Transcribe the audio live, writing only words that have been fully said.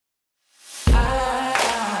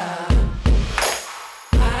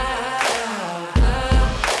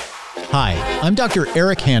Hi, I'm Dr.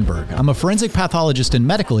 Eric Handberg. I'm a forensic pathologist and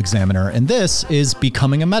medical examiner, and this is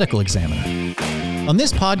Becoming a Medical Examiner. On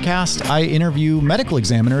this podcast, I interview medical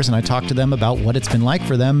examiners and I talk to them about what it's been like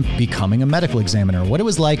for them becoming a medical examiner, what it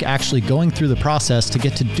was like actually going through the process to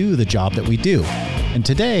get to do the job that we do. And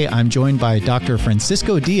today I'm joined by Dr.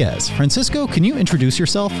 Francisco Diaz. Francisco, can you introduce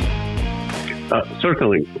yourself?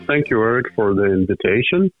 Certainly. Thank you, Eric, for the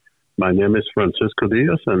invitation. My name is Francisco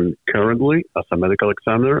Diaz, and currently, as a medical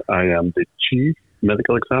examiner, I am the chief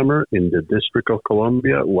medical examiner in the District of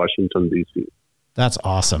Columbia, Washington, D.C. That's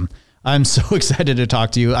awesome. I'm so excited to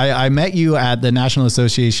talk to you. I met you at the National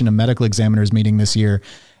Association of Medical Examiners meeting this year,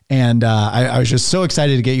 and I was just so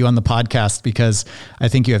excited to get you on the podcast because I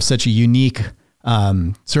think you have such a unique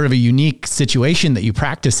sort of a unique situation that you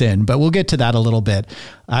practice in, but we'll get to that a little bit.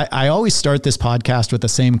 I always start this podcast with the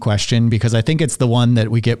same question because I think it's the one that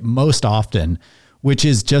we get most often, which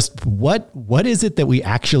is just what is it that we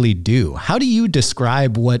actually do? How do you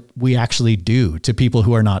describe what we actually do to people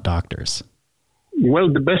who are not doctors?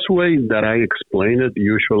 Well, the best way that I explain it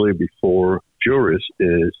usually before juries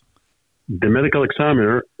is the medical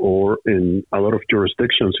examiner, or in a lot of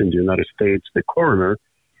jurisdictions in the United States, the coroner,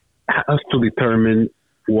 has to determine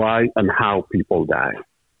why and how people die.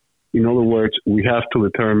 In other words, we have to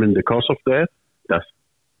determine the cause of death. That's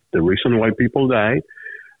the reason why people die.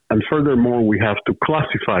 And furthermore, we have to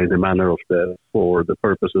classify the manner of death for the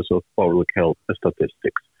purposes of public health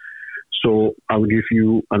statistics. So I'll give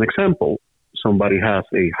you an example. Somebody has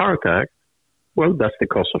a heart attack. Well, that's the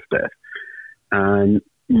cause of death. And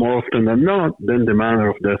more often than not, then the manner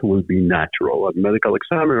of death will be natural. And medical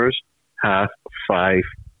examiners have 5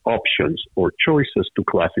 options or choices to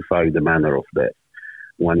classify the manner of death.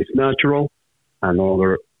 One is natural.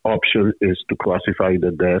 Another option is to classify the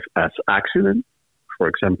death as accident, for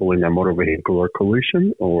example, in a motor vehicular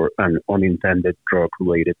collision or an unintended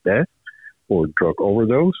drug-related death or drug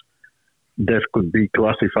overdose. Death could be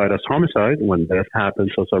classified as homicide when death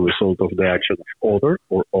happens as a result of the action of other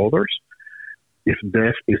or others. If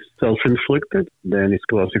death is self-inflicted, then it's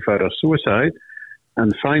classified as suicide.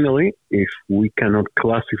 And finally, if we cannot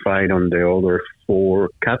classify it on the other 4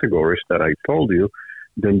 categories that I told you,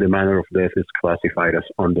 then the manner of death is classified as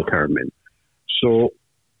undetermined. So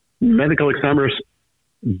medical examiners,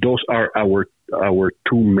 those are our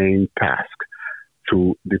 2 main tasks: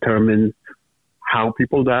 to determine how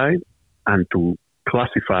people died and to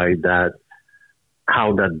classify that,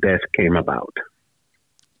 how that death came about.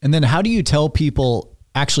 And then how do you tell people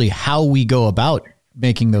actually how we go about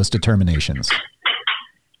making those determinations?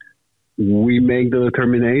 We make the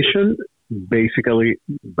determination basically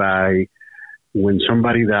by when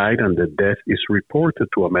somebody died and the death is reported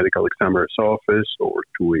to a medical examiner's office or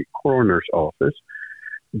to a coroner's office.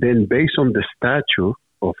 Then based on the statute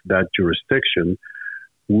of that jurisdiction,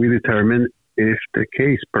 we determine if the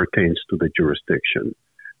case pertains to the jurisdiction.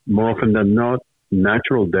 More often than not,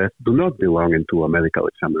 natural death do not belong into a medical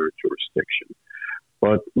examiner jurisdiction.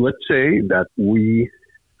 But let's say that we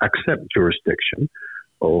accept jurisdiction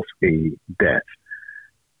of a death.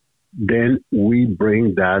 Then we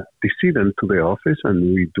bring that decedent to the office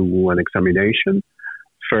and we do an examination.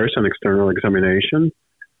 First, an external examination,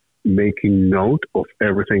 making note of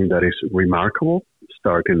everything that is remarkable,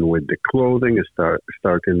 starting with the clothing,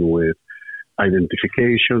 starting with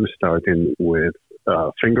identification, starting with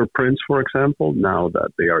fingerprints, for example, now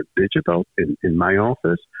that they are digital in my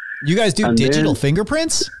office. You guys do digital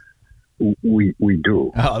fingerprints? We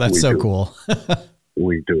do. Oh, that's so cool.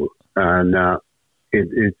 We do. And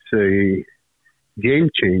it's a game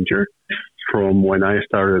changer from when I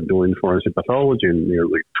started doing forensic pathology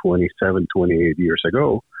nearly 27, 28 years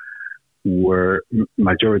ago, where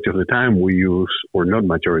majority of the time we use, or not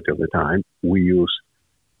majority of the time, we use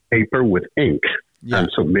paper with ink and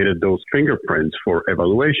submitted those fingerprints for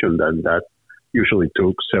evaluation. And that usually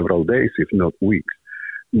took several days, if not weeks.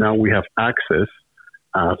 Now we have access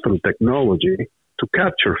through technology to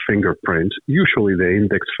capture fingerprints, usually the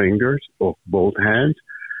index fingers of both hands,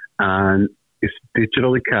 and it's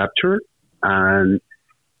digitally captured. And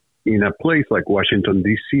in a place like Washington,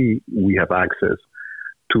 D.C., we have access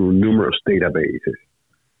to numerous databases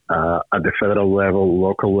at the federal level,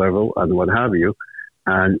 local level, and what have you.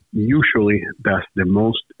 And usually that's the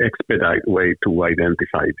most expedite way to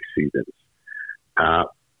identify decedents.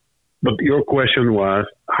 But your question was,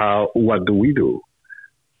 what do we do?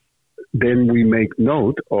 Then we make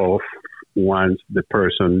note of once the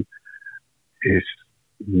person is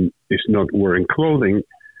not wearing clothing,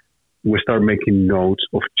 we start making notes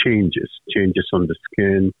of changes on the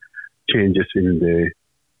skin, changes in the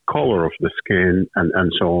color of the skin,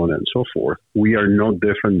 and so on and so forth. We are no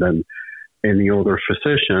different than any other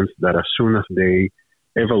physicians that as soon as they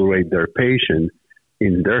evaluate their patient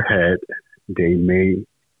in their head, they may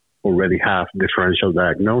already have differential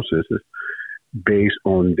diagnoses based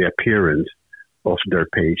on the appearance of their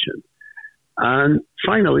patient. And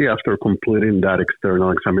finally, after completing that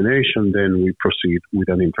external examination, then we proceed with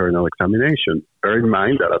an internal examination. Bear in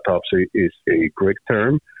mind that autopsy is a Greek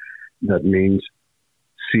term that means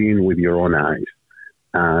seeing with your own eyes.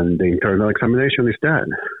 And the internal examination is that,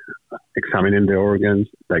 examining the organs,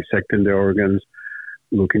 dissecting the organs,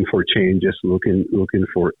 looking for changes, looking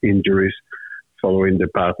for injuries, following the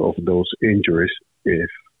path of those injuries if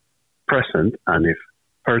present and if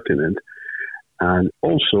pertinent, and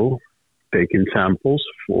also taking samples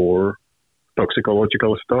for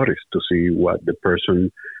toxicological studies to see what the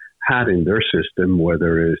person had in their system,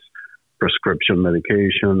 whether it's prescription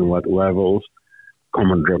medication, what levels,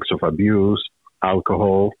 common drugs of abuse,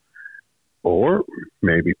 alcohol, or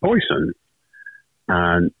maybe poison.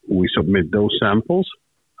 And we submit those samples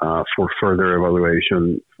for further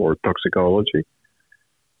evaluation for toxicology.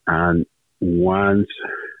 And once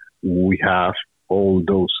we have all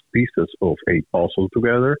those pieces of a puzzle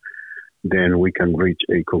together, then we can reach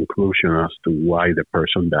a conclusion as to why the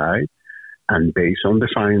person died. And based on the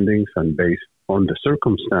findings and based on the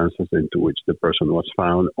circumstances into which the person was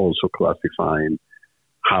found, also classifying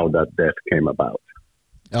how that death came about.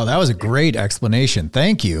 Oh, that was a great explanation.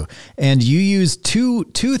 Thank you. And you used two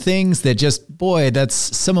things that just, boy, that's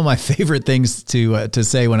some of my favorite things to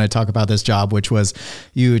say when I talk about this job, which was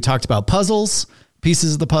you talked about puzzles,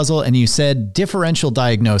 pieces of the puzzle, and you said differential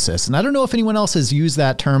diagnosis. And I don't know if anyone else has used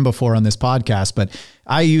that term before on this podcast, but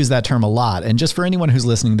I use that term a lot. And just for anyone who's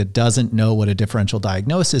listening that doesn't know what a differential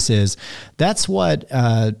diagnosis is, that's what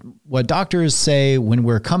doctors say when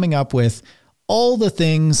we're coming up with all the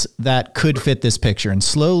things that could fit this picture. And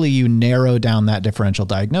slowly you narrow down that differential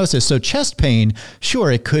diagnosis. So chest pain, sure,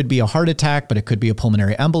 it could be a heart attack, but it could be a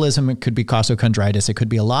pulmonary embolism. It could be costochondritis. It could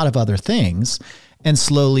be a lot of other things. And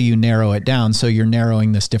slowly you narrow it down. So you're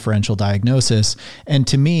narrowing this differential diagnosis. And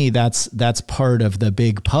to me, that's part of the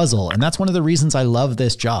big puzzle. And that's one of the reasons I love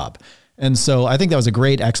this job. And so I think that was a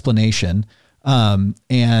great explanation.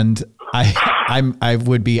 And I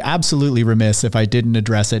would be absolutely remiss if I didn't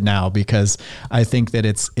address it now, because I think that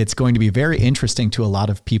it's going to be very interesting to a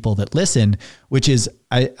lot of people that listen, which is,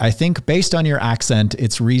 I think based on your accent,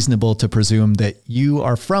 it's reasonable to presume that you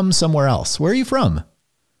are from somewhere else. Where are you from?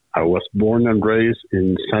 I was born and raised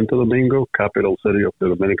in Santo Domingo, capital city of the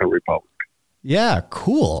Dominican Republic. Yeah,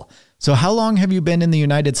 cool. So how long have you been in the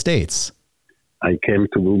United States? I came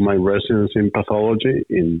to do my residency in pathology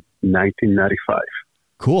in 1995.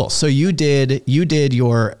 Cool. So you did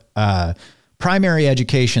your primary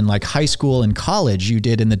education, like high school and college, you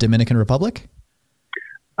did in the Dominican Republic?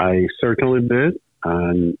 I certainly did.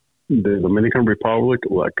 And the Dominican Republic,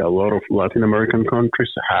 like a lot of Latin American countries,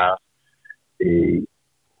 have a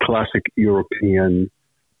classic European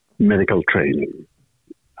medical training.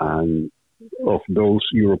 And of those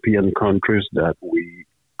European countries that we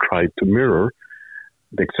tried to mirror,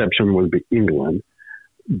 the exception will be England,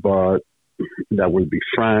 but that will be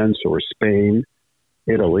France or Spain,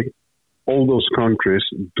 Italy. All those countries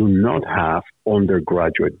do not have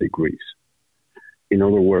undergraduate degrees. In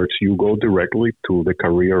other words, you go directly to the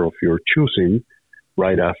career of your choosing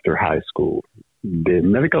right after high school. The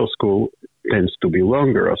medical school tends to be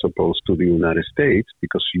longer as opposed to the United States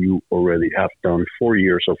because you already have done 4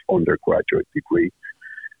 years of undergraduate degree,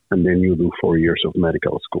 and then you do 4 years of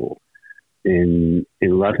medical school. In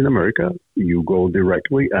Latin America, you go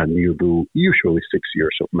directly and you do usually 6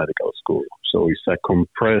 years of medical school. So it's a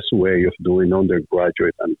compressed way of doing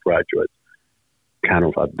undergraduate and graduate kind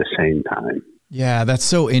of at the same time. Yeah, that's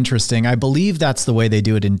so interesting. I believe that's the way they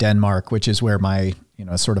do it in Denmark, which is where my,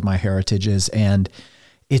 sort of my heritage is. And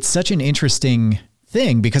it's such an interesting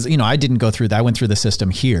thing because, I didn't go through that. I went through the system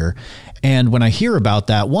here. And when I hear about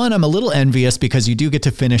that, one, I'm a little envious because you do get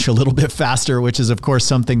to finish a little bit faster, which is of course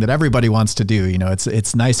something that everybody wants to do.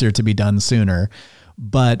 It's nicer to be done sooner.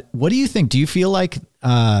 But what do you think? Do you feel like,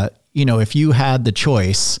 if you had the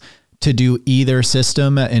choice to do either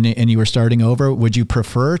system and you were starting over, would you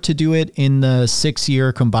prefer to do it in the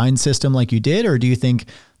 6-year combined system like you did? Or do you think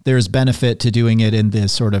there's benefit to doing it in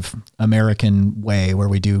this sort of American way where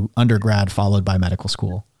we do undergrad followed by medical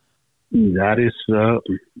school? That is the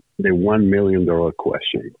 $1 million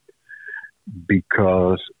question.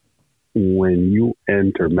 Because when you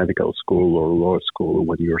enter medical school or law school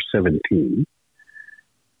when you're 17,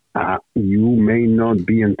 you may not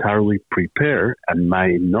be entirely prepared and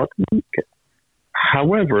might not make it.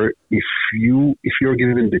 However, if you're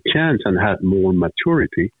given the chance and had more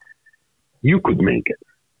maturity, you could make it.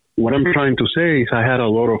 what I'm trying to say is I had a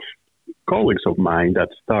lot of colleagues of mine that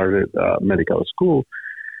started medical school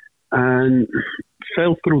and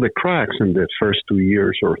fell through the cracks in the first 2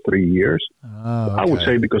 years or 3 years. Oh, okay. I would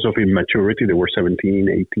say because of immaturity. They were 17,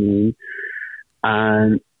 18,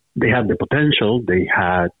 and they had the potential, they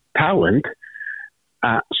had talent.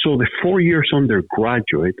 So the 4 years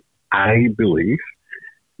undergraduate, I believe,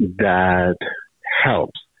 that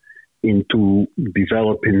helps into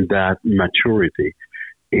developing that maturity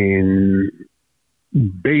in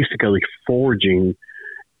basically forging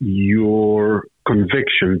your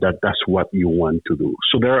conviction that that's what you want to do.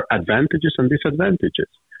 So there are advantages and disadvantages.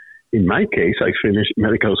 In my case, I finished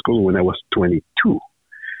medical school when I was 22.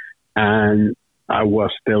 And I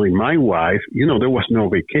was telling my wife, there was no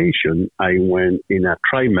vacation. I went in a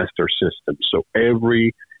trimester system. So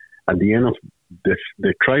at the end of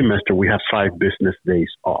the trimester, we have 5 business days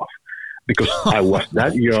off. Because I was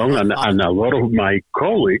that young and a lot of my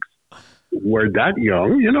colleagues were that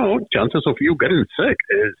young, chances of you getting sick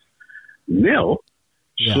is nil.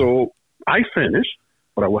 Yeah. So I finished,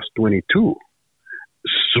 but I was 22.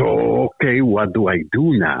 So, okay, what do I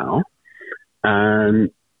do now?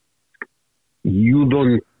 And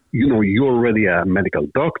you're already a medical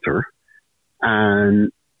doctor.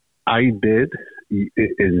 And I did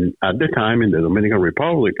at the time in the Dominican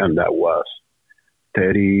Republic, and that was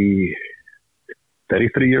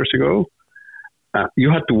 33 years ago,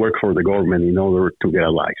 you had to work for the government in order to get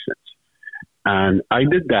a license. And I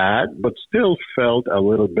did that, but still felt a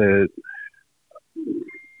little bit,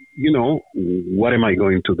 what am I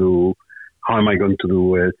going to do? How am I going to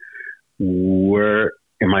do it? Where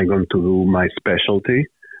am I going to do my specialty?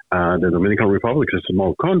 The Dominican Republic is a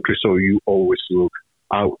small country, so you always look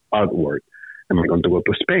outward. Am I going to go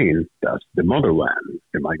to Spain? That's the motherland.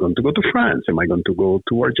 Am I going to go to France? Am I going to go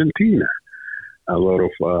to Argentina? A lot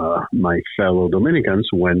of my fellow Dominicans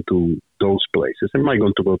went to those places. Am I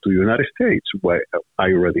going to go to the United States, where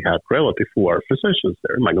I already had relatives who are physicians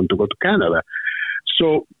there? Am I going to go to Canada?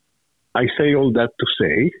 So I say all that to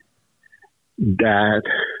say that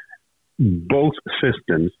both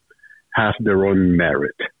systems have their own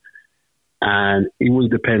merit, and it will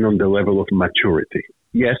depend on the level of maturity.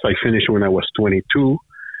 Yes, I finished when I was 22,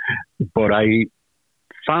 but I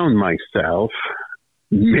found myself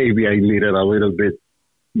maybe I needed a little bit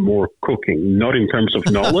more cooking, not in terms of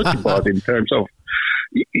knowledge, but in terms of,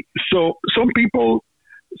 so some people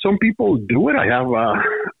do it. I have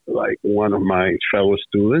like one of my fellow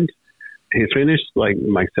students, he finished like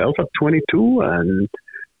myself at 22, and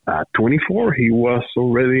at 24, he was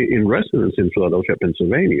already in residence in Philadelphia,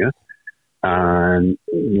 Pennsylvania. And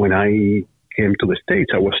when I came to the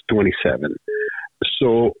States, I was 27.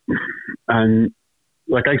 So, and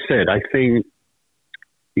like I said, I think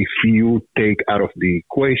if you take out of the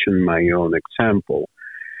equation my own example,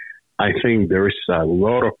 I think there is a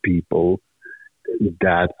lot of people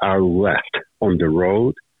that are left on the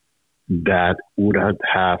road that would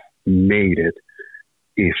have made it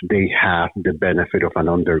if they have the benefit of an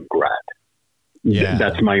undergrad. Yeah.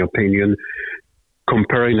 That's my opinion,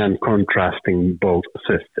 comparing and contrasting both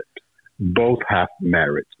systems. Both have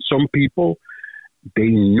merit. Some people, they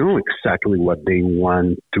know exactly what they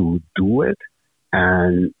want to do it,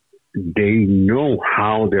 and they know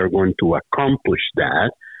how they're going to accomplish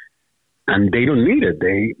that, and they don't need it.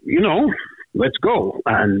 They, let's go,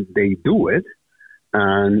 and they do it.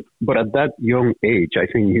 But at that young age, I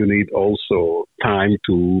think you need also time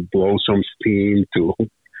to blow some steam, to, let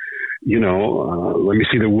me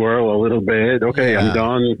see the world a little bit. Okay, yeah. I'm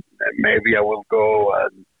done. Maybe I will go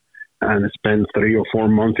and spend 3 or 4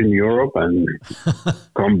 months in Europe and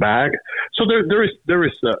come back. So there is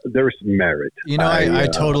merit. I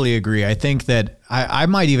totally agree. I think that I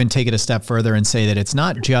might even take it a step further and say that it's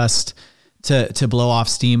not just to blow off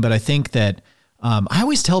steam, but I think that I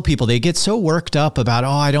always tell people, they get so worked up about,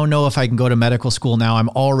 I don't know if I can go to medical school now. I'm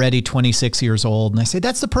already 26 years old. And I say,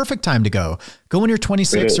 that's the perfect time to go. Go when you're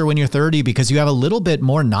 26 or when you're 30, because you have a little bit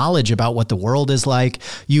more knowledge about what the world is like.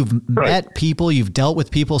 You've met people, you've dealt with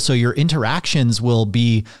people. So your interactions will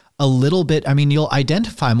be a little bit, you'll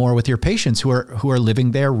identify more with your patients who are living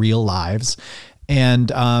their real lives.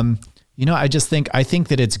 And, I think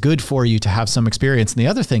that it's good for you to have some experience. And the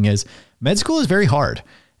other thing is, med school is very hard.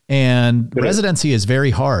 And residency is very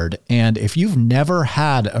hard. And if you've never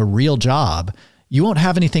had a real job, you won't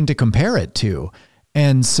have anything to compare it to.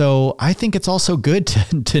 And so I think it's also good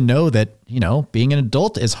to know that, being an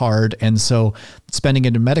adult is hard. And so spending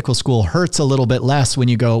it in medical school hurts a little bit less when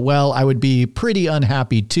you go, well, I would be pretty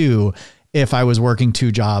unhappy too if I was working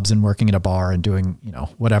 2 jobs and working at a bar and doing,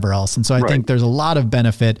 whatever else. And so I think there's a lot of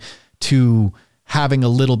benefit to having a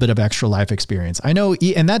little bit of extra life experience. I know,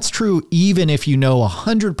 and that's true even if you know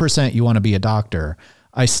 100% you want to be a doctor,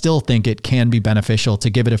 I still think it can be beneficial to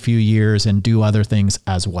give it a few years and do other things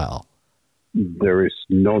as well. There is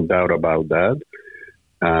no doubt about that.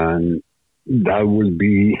 And that would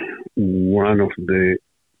be one of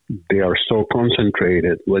they are so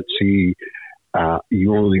concentrated. Let's see,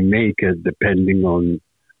 you only make it depending on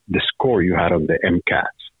the score you had on the MCATs.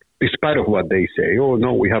 Despite of what they say, oh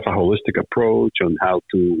no, we have a holistic approach on how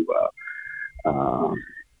to,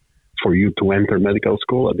 for you to enter medical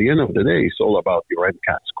school. At the end of the day, it's all about your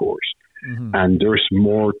MCAT scores. Mm-hmm. And there's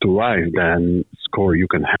more to life than score you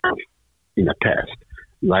can have in a test.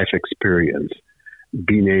 Life experience,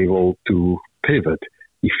 being able to pivot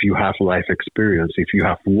if you have life experience, if you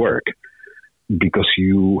have work, because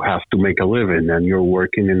you have to make a living and you're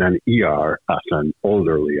working in an ER as an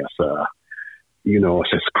elderly, as a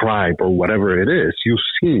scribe or whatever it is, you've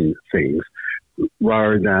seen things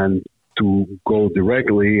rather than to go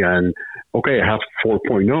directly and, okay, I have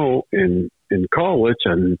 4.0 in college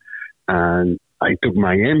and I took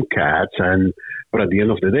my MCATs but at the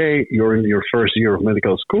end of the day, you're in your first year of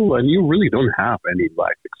medical school and you really don't have any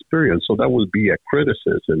life experience. So that would be a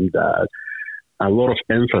criticism that a lot of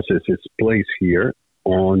emphasis is placed here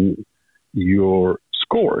on your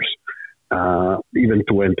scores. Even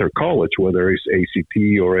to enter college, whether it's ACT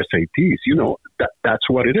or SATs, that's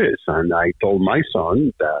what it is. And I told my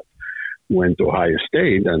son that went to Ohio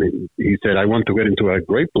State, and he said, I want to get into a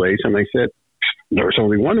great place. And I said, there's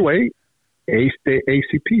only one way, ace the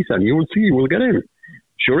ACTs, and you will see, you will get in.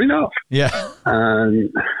 Sure enough. Yeah.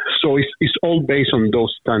 And so it's all based on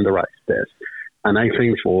those standardized tests. And I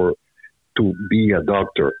think to be a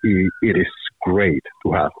doctor, it is great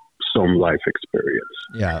to have some life experience.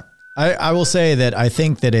 Yeah. I will say that I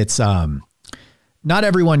think that it's not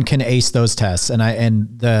everyone can ace those tests,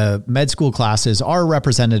 and the med school classes are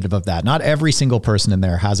representative of that. Not every single person in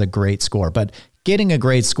there has a great score, but getting a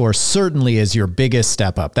great score certainly is your biggest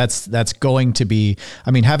step up. That's going to be,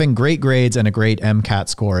 having great grades and a great MCAT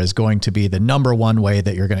score is going to be the number one way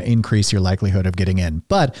that you're going to increase your likelihood of getting in.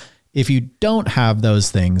 But if you don't have those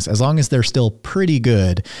things, as long as they're still pretty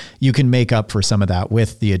good, you can make up for some of that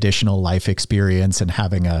with the additional life experience and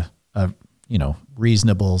having a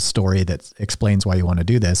reasonable story that explains why you want to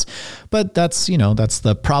do this. But that's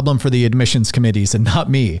the problem for the admissions committees and not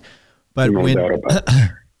me. But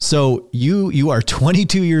so you are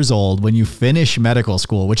 22 years old when you finish medical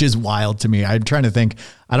school, which is wild to me. I'm trying to think,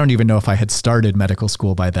 I don't even know if I had started medical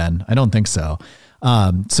school by then. I don't think so.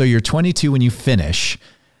 So you're 22 when you finish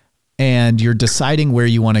and you're deciding where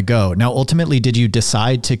you want to go. Now, ultimately, did you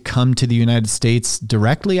decide to come to the United States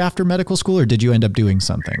directly after medical school, or did you end up doing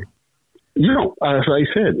something? No, as I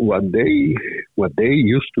said, what they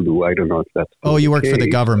used to do, I don't know if that's you worked for the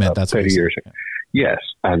government. That's 30 years ago. Yes,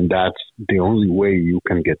 and that's the only way you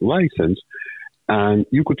can get licensed. And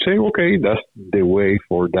you could say, okay, that's the way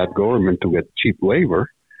for that government to get cheap labor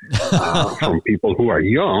from people who are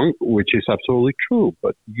young, which is absolutely true.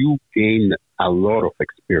 But you gain a lot of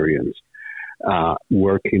experience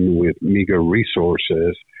working with meager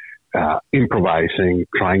resources, improvising,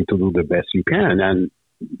 trying to do the best you can. And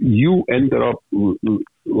you ended up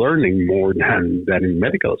learning more than in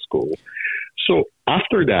medical school. So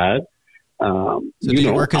after that, did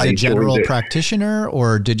you work as a general practitioner,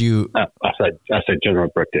 or did you? As a general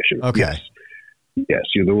practitioner. Okay. Yes,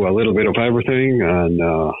 you do a little bit of everything, and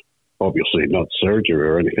obviously not surgery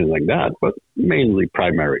or anything like that, but mainly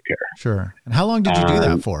primary care. Sure. And how long did you do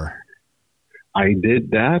that for? I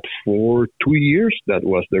did that for 2 years. That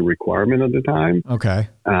was the requirement at the time. Okay.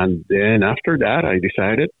 And then after that, I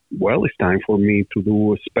decided, well, it's time for me to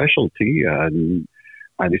do a specialty. And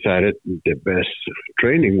I decided the best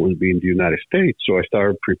training would be in the United States. So I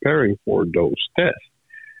started preparing for those tests.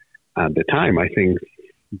 At the time, I think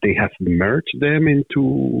they have merged them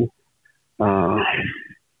into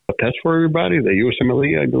a test for everybody, the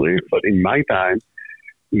USMLE, I believe. But in my time,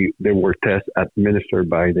 there were tests administered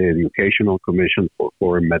by the Educational Commission for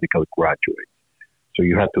Foreign Medical Graduates. So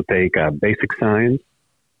you had to take a basic science,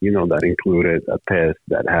 that included a test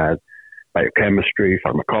that had biochemistry,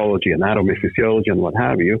 pharmacology, anatomy, physiology, and what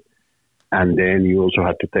have you. And then you also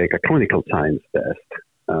had to take a clinical science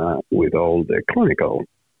test with all the clinical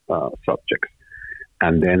subjects,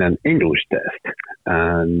 and then an English test.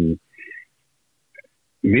 And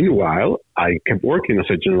meanwhile, I kept working as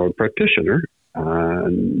a general practitioner.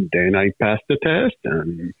 And then I passed the test,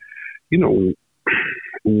 and,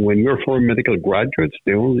 when you're foreign medical graduates,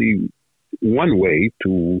 the only one way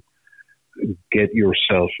to get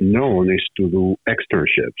yourself known is to do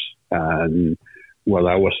externships. And while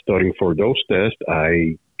I was studying for those tests,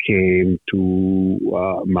 I came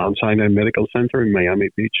to Mount Sinai Medical Center in Miami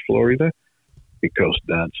Beach, Florida, because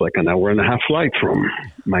that's like an hour and a half flight from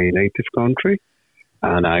my native country.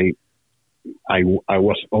 And I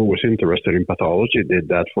was always interested in pathology, did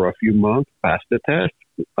that for a few months, passed the test,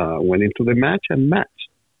 went into the match and matched.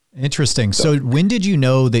 Interesting. So when did you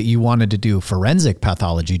know that you wanted to do forensic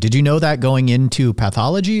pathology? Did you know that going into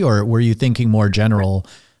pathology, or were you thinking more general,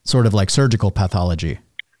 sort of like surgical pathology?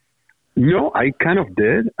 No, I kind of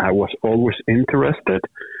did. I was always interested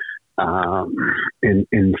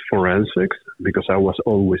in forensics because I was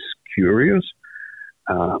always curious,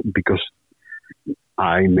 because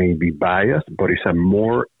I may be biased, but it's a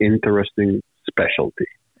more interesting specialty.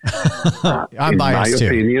 I'm biased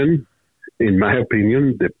too. In my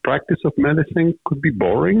opinion, the practice of medicine could be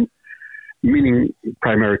boring, meaning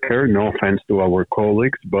primary care, no offense to our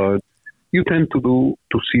colleagues, but you tend to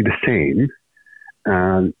see the same.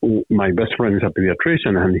 And my best friend is a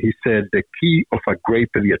pediatrician, and he said the key of a great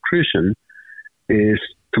pediatrician is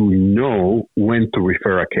to know when to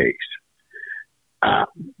refer a case.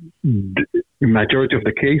 The majority of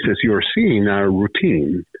the cases you're seeing are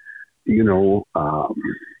routine,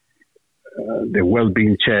 the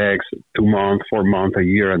well-being checks, 2 months, 4 months, a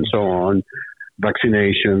year, and so on,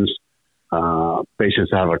 vaccinations,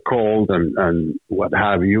 patients have a cold and what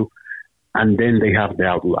have you, and then they have the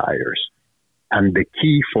outliers. And the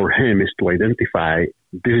key for him is to identify,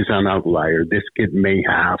 this is an outlier, this kid may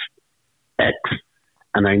have X,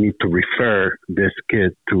 and I need to refer this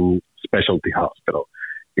kid to specialty hospital.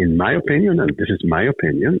 In my opinion, and this is my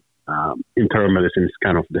opinion, internal medicine is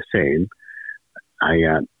kind of the same.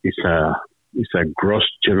 It's a gross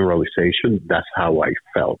generalization. That's how I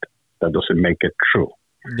felt. That doesn't make it true.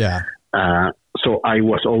 Yeah. So I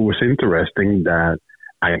was always interested that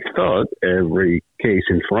I thought every case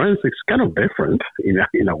in forensics is kind of different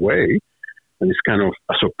in a way, and it's kind of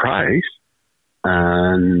a surprise.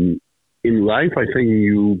 And in life, I think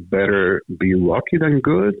you better be lucky than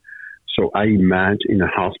good. So I matched in a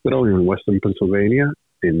hospital in Western Pennsylvania,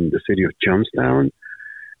 in the city of Johnstown,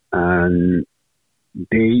 and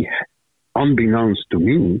they, unbeknownst to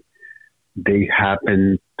me, they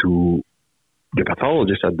happened to the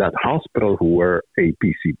pathologists at that hospital who were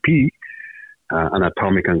APCP,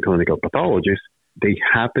 anatomic and clinical pathologists. They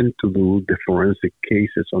happened to do the forensic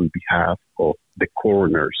cases on behalf of the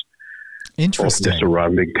coroners of the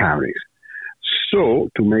surrounding counties. So,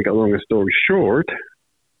 to make a long story short,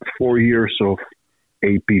 4 years of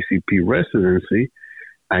APCP residency,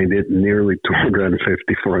 I did nearly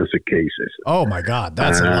 250 forensic cases. Oh my God,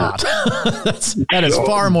 that's a lot. that is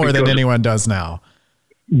far more than anyone does now.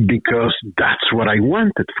 Because that's what I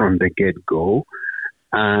wanted from the get-go.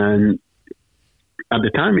 And at the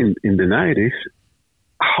time in the 90s,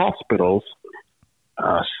 hospitals,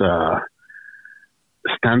 as a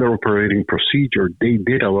standard operating procedure, they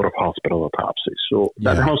did a lot of hospital autopsies. So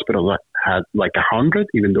that hospital had like 100,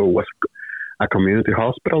 even though it was a community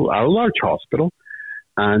hospital, a large hospital.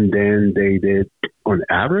 And then they did, on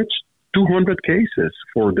average, 200 cases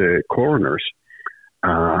for the coroners.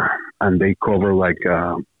 And they cover like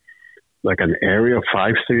an area of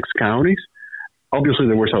 5-6 counties. Obviously,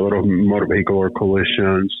 there was a lot of motor vehicular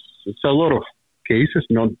collisions. It's a lot of cases,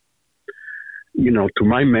 not, to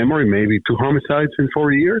my memory, maybe 2 homicides in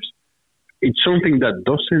 4 years. It's something that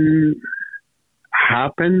doesn't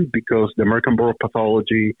happen because the American Board of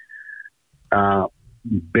Pathology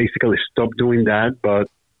basically stopped doing that. But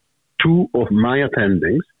 2 of my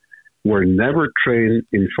attendings were never trained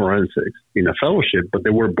in forensics in a fellowship, but they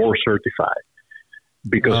were board certified.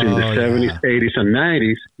 Because in the 70s, 80s, and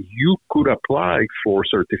 90s, you could apply for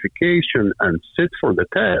certification and sit for the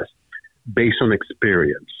test based on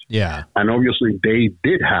experience. Yeah. And obviously, they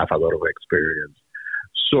did have a lot of experience.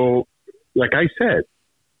 So, like I said,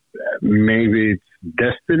 maybe it's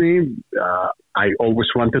destiny. I always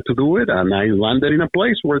wanted to do it, and I landed in a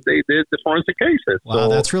place where they did the forensic cases. Wow,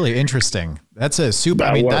 that's really interesting. That's a super.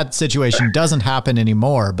 I mean, that situation doesn't happen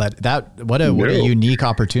anymore, but what a unique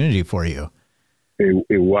opportunity for you.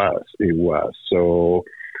 It was. So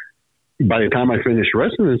by the time I finished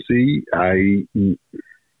residency,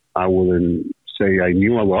 I wouldn't say I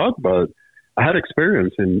knew a lot, but I had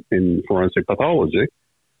experience in forensic pathology.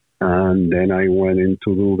 And then I went in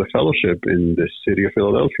to do the fellowship in the city of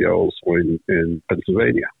Philadelphia, also in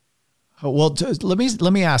Pennsylvania. Well,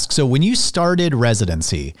 let me ask. So when you started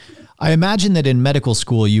residency, I imagine that in medical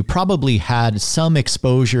school, you probably had some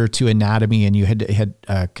exposure to anatomy and you had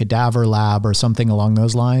a cadaver lab or something along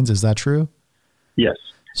those lines. Is that true? Yes.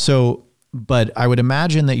 So, but I would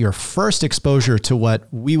imagine that your first exposure to what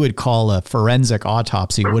we would call a forensic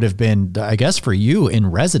autopsy would have been, I guess, for you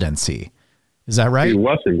in residency. Is that right? It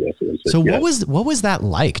was in yesterday. So yes. what was that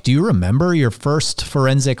like? Do you remember your first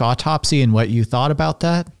forensic autopsy and what you thought about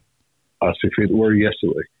that? As if it were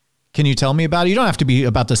yesterday. Can you tell me about it? You don't have to be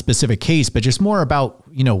about the specific case, but just more about,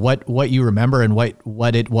 what you remember and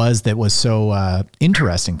what it was that was so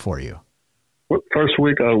interesting for you. Well, first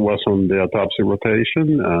week I was on the autopsy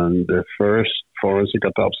rotation, and the first forensic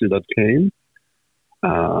autopsy that came,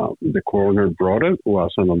 the coroner brought it,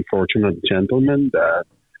 was an unfortunate gentleman that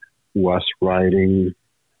was riding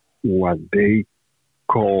what they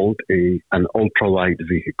called an ultralight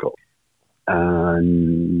vehicle.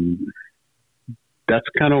 And that's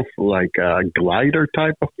kind of like a glider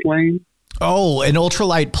type of plane. Oh, an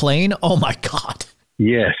ultralight plane? Oh my God.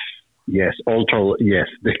 Yes. Yes. They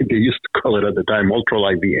used to call it at the time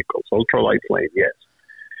ultralight vehicles, ultralight plane. Yes.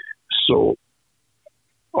 So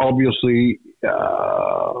obviously,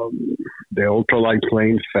 the ultralight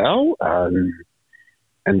plane fell and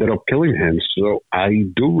ended up killing him. So I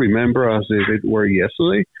do remember as if it were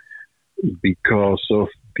yesterday because of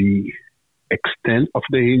the extent of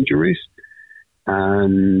the injuries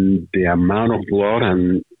and the amount of blood.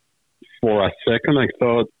 And for a second, I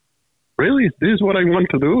thought, really, is this what I want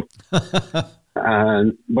to do?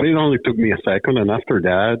 But it only took me a second. And after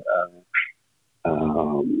that,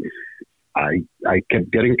 I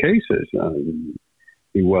kept getting cases.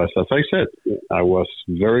 It was, as I said, I was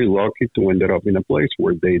very lucky to end up in a place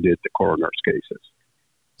where they did the coroner's cases.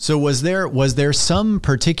 So was there some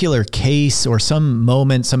particular case or some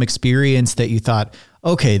moment, some experience that you thought,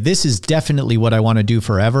 okay, this is definitely what I want to do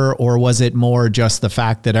forever? Or was it more just the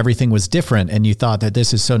fact that everything was different and you thought that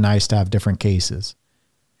this is so nice to have different cases?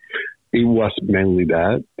 It was mainly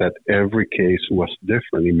that every case was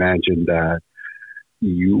different. Imagine that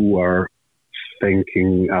you are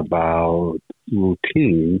thinking about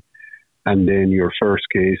routine, and then your first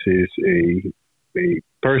case is a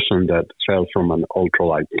person that fell from an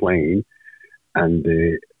ultralight plane, and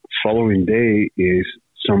the following day is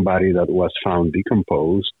somebody that was found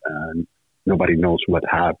decomposed, and nobody knows what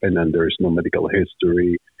happened, and there's no medical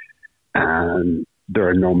history, and there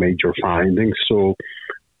are no major findings. So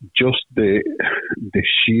just the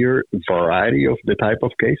sheer variety of the type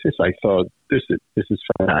of cases, I thought this is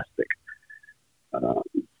fantastic.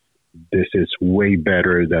 This is way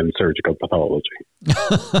better than surgical pathology.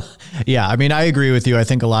 Yeah, I mean, I agree with you. I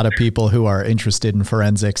think a lot of people who are interested in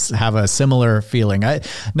forensics have a similar feeling. I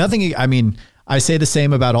say the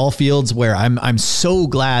same about all fields, where I'm so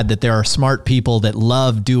glad that there are smart people that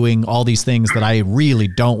love doing all these things that I really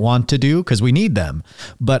don't want to do, because we need them,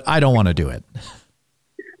 but I don't want to do it.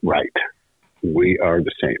 Right. We are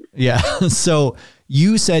the same. Yeah. So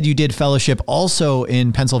you said you did fellowship also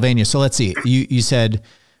in Pennsylvania. So let's see, you said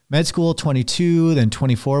med school 22, then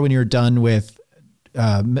 24 when you're done with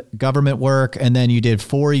government work, and then you did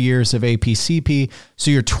 4 years of APCP.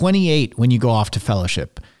 So you're 28 when you go off to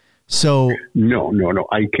fellowship. So no.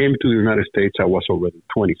 I came to the United States. I was already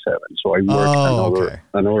 27. So I worked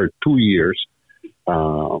another 2 years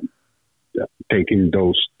taking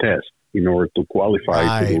those tests in order to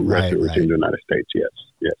qualify to do residency in the United States.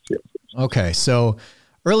 Yes. Okay. So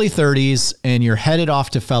early 30s, and you're headed off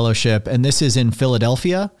to fellowship, and this is in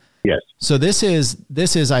Philadelphia. Yes. So this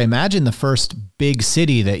is, I imagine, the first big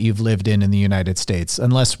city that you've lived in the United States,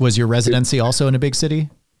 unless was your residency also in a big city?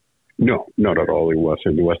 No, not at all. It was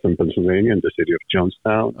in Western Pennsylvania, in the city of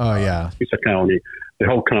Johnstown. Oh, yeah. It's a county. The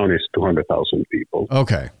whole county is 200,000 people.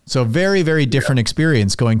 Okay. So very, very different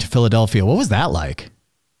experience going to Philadelphia. What was that like?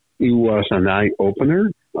 It was an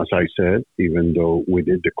eye-opener, as I said, even though we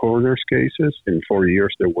did the coroner's cases. In 4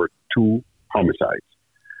 years, there were 2 homicides.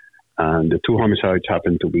 And the 2 homicides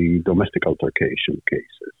happened to be domestic altercation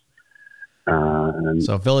cases.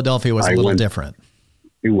 So Philadelphia was a little different.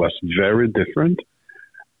 It was very different.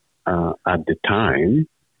 At the time,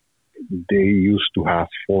 they used to have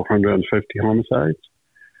 450 homicides.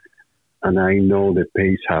 And I know the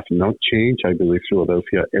pace have not changed. I believe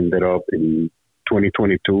Philadelphia ended up in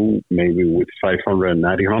 2022 maybe with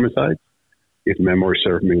 590 homicides, if memory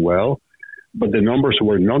served me well. But the numbers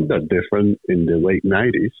were not that different in the late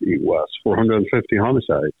 90s. It was 450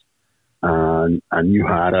 homicides. And you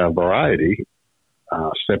had a variety,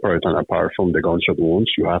 separate and apart from the gunshot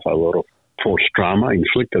wounds. You have a lot of forced trauma,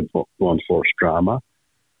 inflicted blunt force trauma.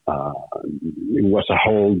 It was a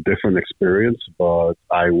whole different experience, but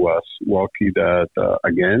I was lucky that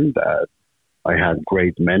I had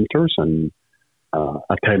great mentors and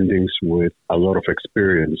attendings with a lot of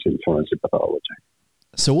experience in forensic pathology.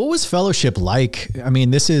 So what was fellowship like? I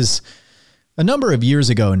mean, that's a number of years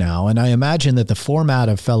ago now, and I imagine that the format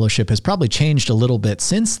of fellowship has probably changed a little bit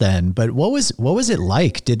since then. But what was it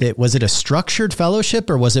like? Was it a structured fellowship,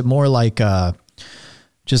 or was it more like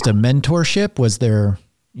just a mentorship? Was there,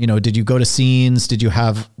 did you go to scenes? Did you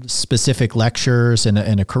have specific lectures and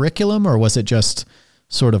a curriculum, or was it just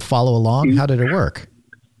sort of follow along? How did it work?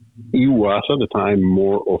 It was at the time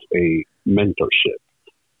more of a mentorship,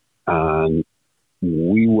 and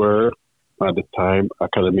we were at the time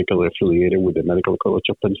academically affiliated with the Medical College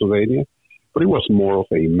of Pennsylvania, but it was more of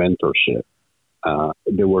a mentorship.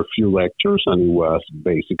 There were a few lectures, and it was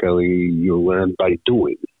basically you learn by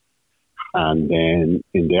doing. And then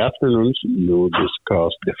in the afternoons, you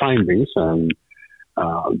discuss the findings, and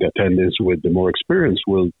the attendants with the more experience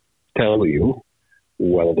will tell you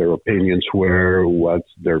what their opinions were, what's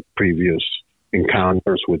their previous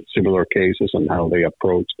encounters with similar cases, and how they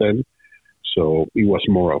approached them. So it was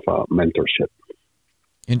more of a mentorship.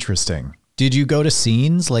 Interesting. Did you go to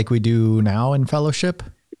scenes like we do now in fellowship?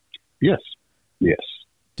 Yes.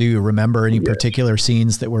 Do you remember any particular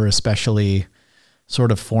scenes that were especially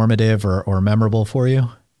sort of formative or memorable for you?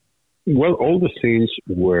 Well, all the scenes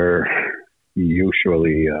were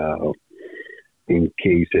usually in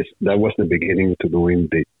cases. That was the beginning to doing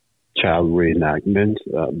the child reenactment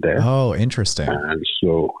there. Oh, interesting. And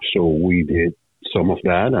so we did some of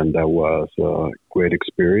that, and that was a great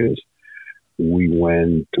experience. We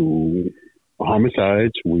went to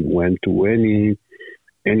homicides. We went to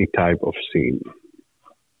any type of scene.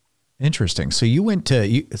 Interesting. So you went to,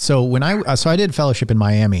 I did fellowship in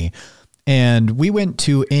Miami, and we went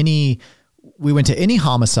to any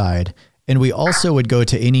homicide, and we also would go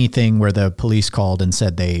to anything where the police called and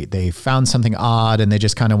said they found something odd and they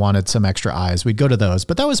just kind of wanted some extra eyes. We'd go to those,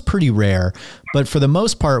 but that was pretty rare. But for the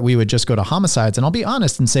most part, we would just go to homicides. And I'll be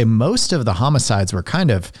honest and say most of the homicides were kind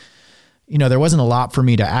of, there wasn't a lot for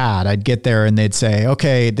me to add. I'd get there and they'd say,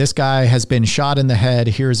 okay, this guy has been shot in the head.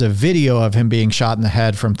 Here's a video of him being shot in the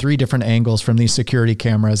head from 3 different angles from these security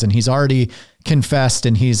cameras. And he's already confessed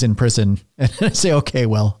and he's in prison. And I say, okay,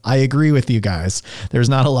 well, I agree with you guys. There's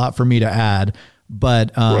not a lot for me to add,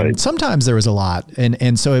 but right. Sometimes there was a lot.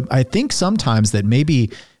 And so I think sometimes that maybe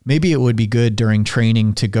it would be good during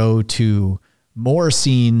training to go to more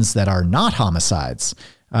scenes that are not homicides.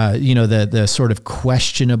 The sort of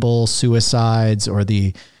questionable suicides or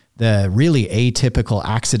the really atypical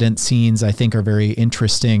accident scenes, I think are very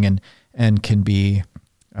interesting and can be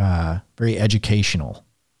very educational.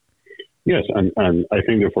 Yes, and I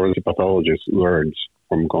think the forensic pathologist learns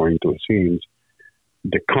from going to scenes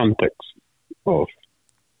the context of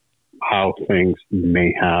how things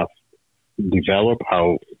may have developed,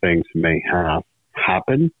 how things may have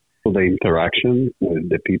happened, so the interaction with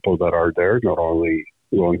the people that are there, not only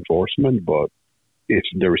law enforcement, but if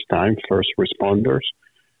there is time, first responders,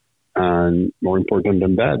 and more important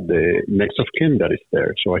than that, the next of kin that is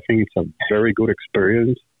there. So I think it's a very good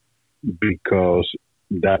experience because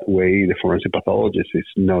that way the forensic pathologist is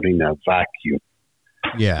not in a vacuum.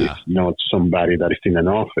 Yeah. It's not somebody that is in an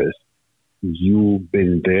office. You've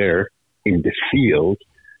been there in the field.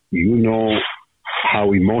 You know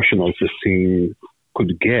how emotional the scene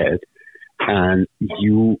could get, and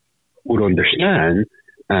you would understand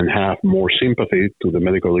and have more sympathy to the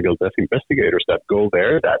medical legal death investigators that go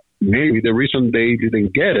there, that maybe the reason they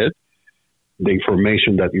didn't get it, the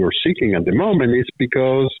information that you're seeking at the moment, is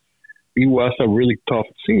because it was a really tough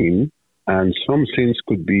scene, and some scenes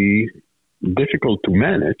could be difficult to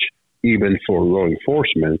manage, even for law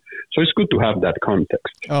enforcement. So it's good to have that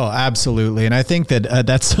context. Oh, absolutely. And I think that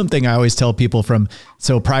that's something I always tell people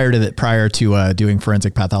prior to doing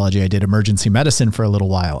forensic pathology, I did emergency medicine for a little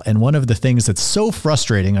while. And one of the things that's so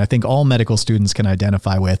frustrating, I think all medical students can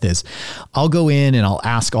identify with, is I'll go in and I'll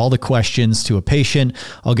ask all the questions to a patient.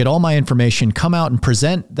 I'll get all my information, come out and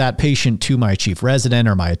present that patient to my chief resident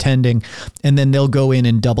or my attending. And then they'll go in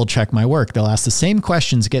and double check my work. They'll ask the same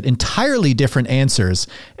questions, get entirely different answers.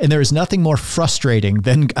 And there's nothing more frustrating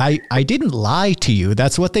than I didn't lie to you.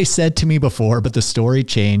 That's what they said to me before, but the story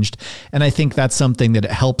changed. And I think that's something that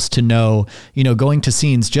it helps to know, going to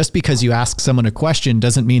scenes, just because you ask someone a question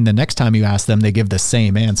doesn't mean the next time you ask them, they give the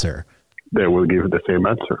same answer. They will give the same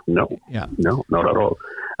answer. No, yeah, no, not at all.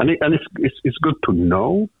 And it's good to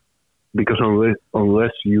know, because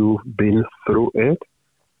unless you've been through it,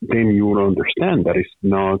 then you will understand that it's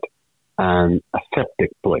not an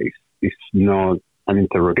aseptic place. It's not an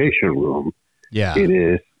interrogation room. Yeah. It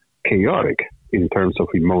is chaotic in terms of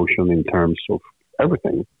emotion, in terms of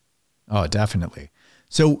everything. Oh, definitely.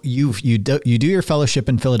 So you do your fellowship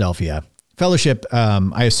in Philadelphia. Fellowship,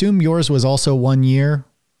 I assume yours was also 1 year?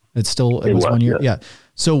 It was 1 year. Yeah.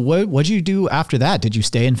 So what'd you do after that? Did you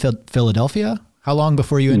stay in Philadelphia? How long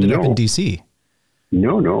before you ended up in DC?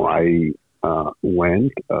 No. I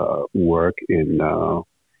went work in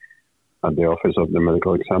at the office of the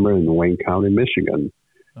medical examiner in Wayne County, Michigan,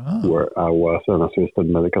 where I was an assistant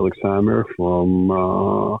medical examiner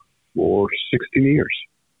for 16 years.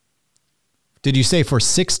 Did you say for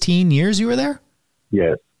 16 years you were there?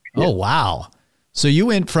 Yes. Oh, wow. So you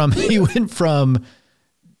went from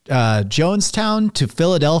Jonestown to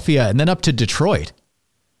Philadelphia and then up to Detroit.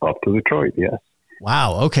 Up to Detroit, yes.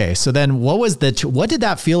 Wow. Okay. So then what did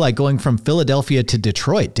that feel like going from Philadelphia to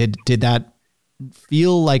Detroit? Did that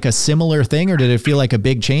feel like a similar thing, or did it feel like a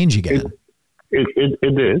big change again? It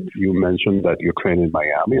did. You mentioned that you trained in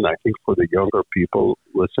Miami, and I think for the younger people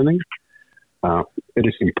listening, it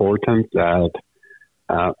is important that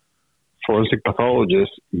forensic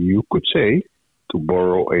pathologists, you could say, to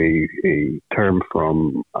borrow a term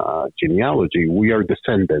from genealogy, we are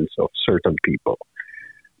descendants of certain people.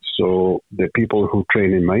 So the people who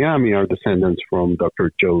train in Miami are descendants from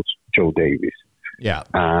Dr. Joe Davis. Yeah.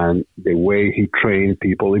 And the way he trained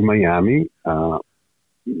people in Miami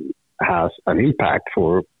has an impact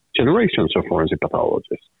for generations of forensic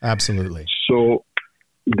pathologists. Absolutely. So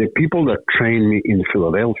the people that trained me in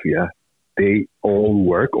Philadelphia, they all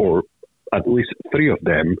work, or at least three of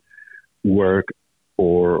them work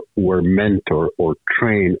or were mentored or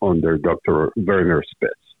trained under Dr. Werner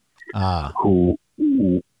Spitz, who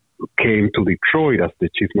came to Detroit as the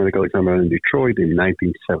chief medical examiner in Detroit in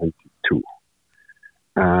 1972.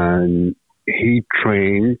 And he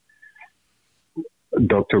trained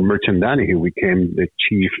Dr. Merchandani, who became the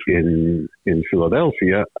chief in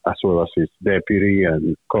Philadelphia, as well as his deputy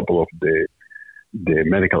and a couple of the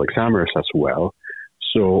medical examiners as well.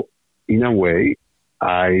 So in a way,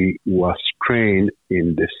 I was trained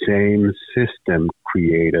in the same system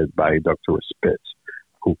created by Dr. Spitz,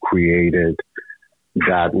 who created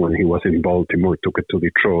that when he was in Baltimore, took it to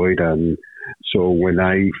Detroit. And so when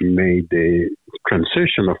I made the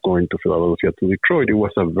transition of going to Philadelphia to Detroit, it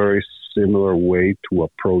was a very similar way to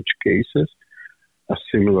approach cases, a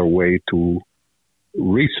similar way to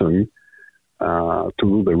reason, to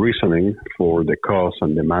do the reasoning for the cause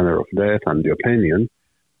and the manner of death and the opinion.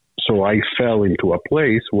 So I fell into a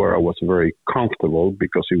place where I was very comfortable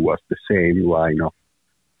because it was the same line of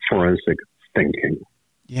forensic thinking.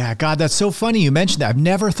 Yeah, God, that's so funny you mentioned that. I've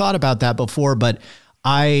never thought about that before, but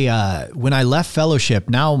when I left fellowship,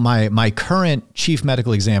 now my current chief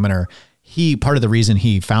medical examiner, part of the reason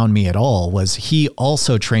he found me at all was he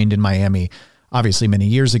also trained in Miami, obviously many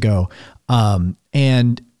years ago.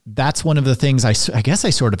 And that's one of the things I guess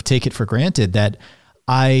I sort of take it for granted that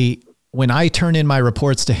when I turn in my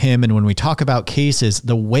reports to him and when we talk about cases,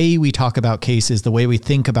 the way we talk about cases, the way we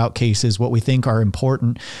think about cases, what we think are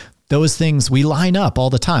important, those things, we line up all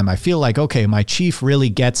the time. I feel like, okay, my chief really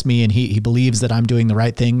gets me and he believes that I'm doing the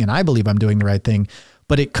right thing and I believe I'm doing the right thing,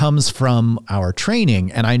 but it comes from our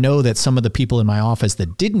training. And I know that some of the people in my office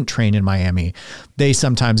that didn't train in Miami, they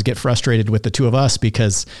sometimes get frustrated with the two of us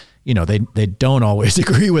because, you know, they don't always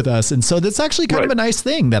agree with us. And so that's actually kind of a nice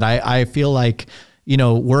thing that I feel like, you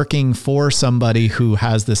know, working for somebody who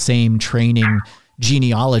has the same training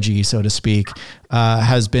genealogy, so to speak,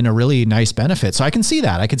 has been a really nice benefit. So I can see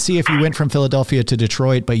that. I could see if you went from Philadelphia to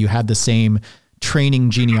Detroit, but you had the same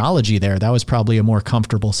training genealogy there, that was probably a more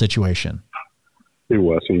comfortable situation. It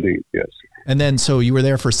was indeed, yes. And then, so you were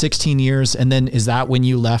there for 16 years. And then is that when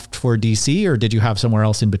you left for DC, or did you have somewhere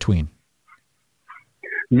else in between?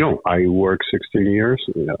 No, I worked 16 years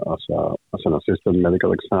as an assistant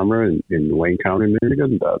medical examiner in Wayne County,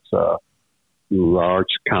 Michigan. That's a large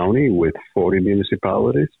county with 40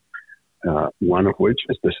 municipalities, one of which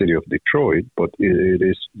is the city of Detroit, but it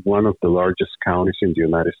is one of the largest counties in the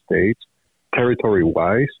United States,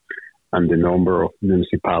 territory-wise, and the number of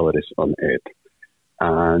municipalities on it.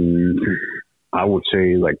 And I would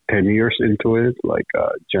say like 10 years into it, like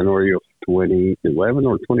January of 2011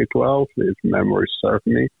 or 2012, if memory serves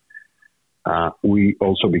me, we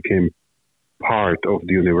also became part of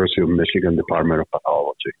the University of Michigan Department of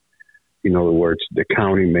Pathology. In other words, the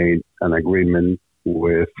county made an agreement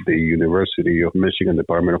with the University of Michigan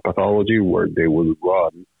Department of Pathology where they will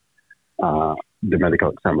run the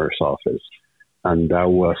medical examiner's office. And that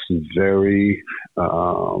was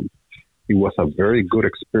it was a very good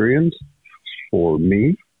experience for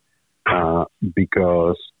me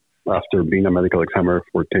because after being a medical examiner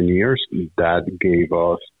for 10 years, that gave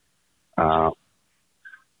us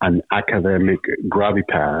an academic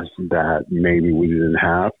gravitas that maybe we didn't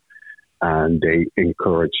have. And they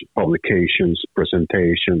encourage publications,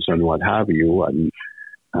 presentations, and what have you.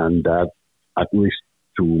 And that at least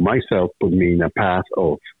to myself put me in a path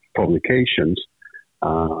of publications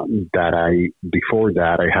before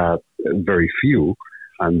that I had very few.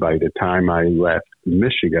 And by the time I left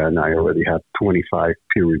Michigan, I already had 25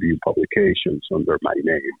 peer-reviewed publications under my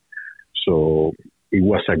name. So it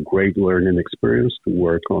was a great learning experience to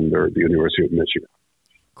work under the University of Michigan.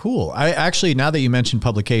 Cool. I actually, now that you mentioned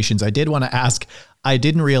publications, I did want to ask, I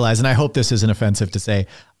didn't realize, and I hope this isn't offensive to say,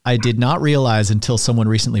 I did not realize until someone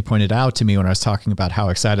recently pointed out to me when I was talking about how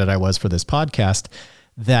excited I was for this podcast,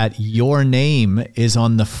 that your name is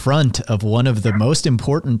on the front of one of the most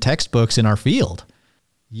important textbooks in our field.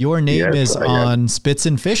 Your name is on Spitz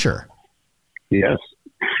and Fisher. Yes.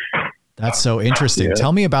 That's so interesting. Yeah.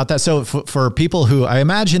 Tell me about that. So for people who, I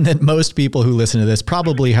imagine that most people who listen to this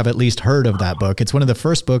probably have at least heard of that book. It's one of the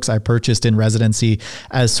first books I purchased in residency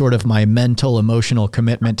as sort of my mental, emotional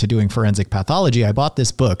commitment to doing forensic pathology. I bought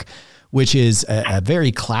this book, which is a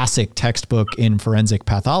very classic textbook in forensic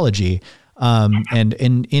pathology. And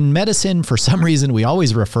in medicine, for some reason, we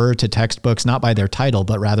always refer to textbooks not by their title,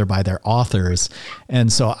 but rather by their authors.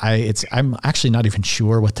 And so I'm actually not even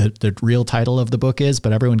sure what the real title of the book is,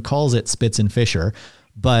 but everyone calls it Spitz and Fisher.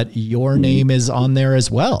 But your name is on there as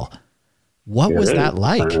well. What was that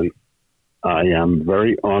like? I am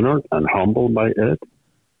very honored and humbled by it.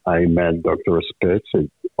 I met Dr. Spitz,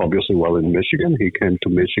 obviously while in Michigan. He came to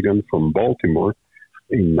Michigan from Baltimore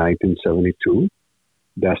in 1972.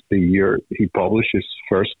 That's the year he published his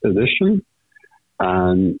first edition.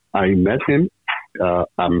 And I met him.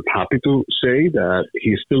 I'm happy to say that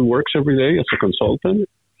he still works every day as a consultant.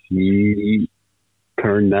 He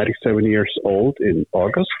turned 97 years old in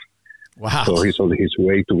August. Wow. So he's on his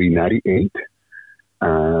way to be 98.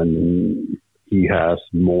 And he has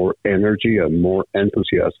more energy and more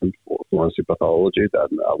enthusiasm for forensic pathology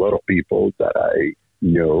than a lot of people that I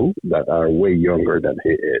know that are way younger than he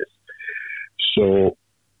is. So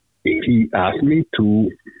he asked me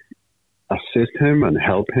to assist him and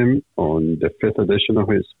help him on the fifth edition of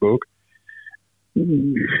his book.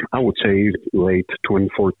 I would say late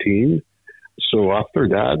 2014. So after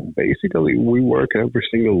that, basically, we work every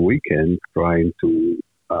single weekend trying to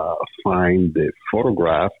find the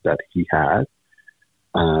photograph that he had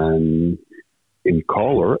and in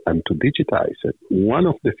color and to digitize it. One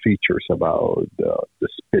of the features about the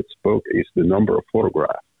Spitz book is the number of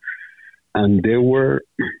photographs. And they were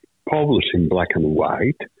published in black and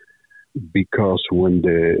white because when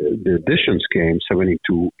the editions came,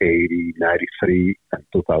 72, 80, 93, and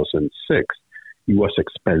 2006, it was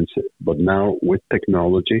expensive. But now with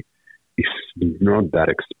technology, it's not that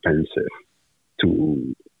expensive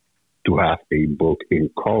to have a book in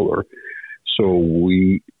color. So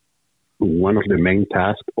one of the main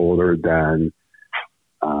tasks, other than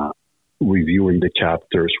reviewing the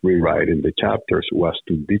chapters, rewriting the chapters, was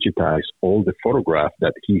to digitize all the photographs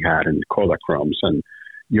that he had in Kodachromes. And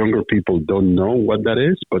younger people don't know what that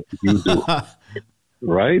is, but you do,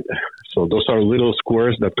 right? So those are little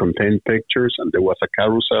squares that contain pictures, and there was a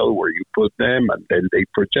carousel where you put them, and then they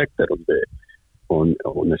projected on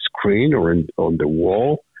the screen or on the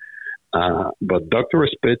wall. But Dr.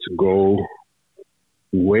 Spitz go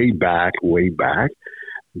way back,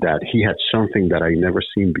 that he had something that I never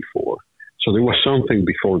seen before. So there was something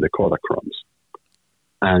before the Kodachromes.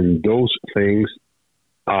 And those things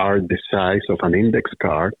are the size of an index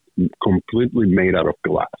card, completely made out of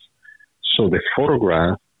glass. So the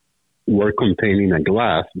photographs were containing a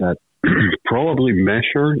glass that probably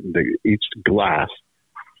each glass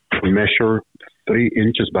measure 3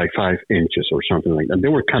 inches by 5 inches or something like that. They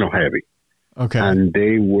were kind of heavy. Okay. And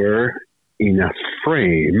they were in a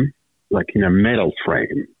frame, like in a metal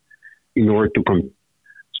frame, in order to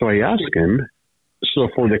So I asked him, so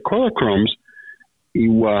for the Kodachromes, it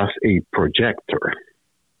was a projector.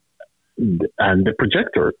 And the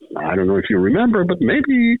projector, I don't know if you remember, but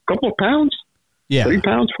maybe a couple of pounds, 3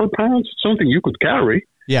 pounds, 4 pounds, something you could carry.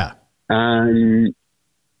 Yeah. And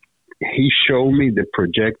he showed me the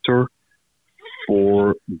projector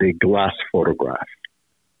for the glass photograph.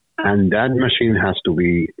 And that machine has to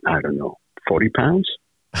be, 40 pounds.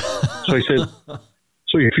 So I said,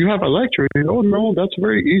 so if you have a lecture, oh no, that's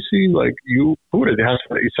very easy. Like you put it,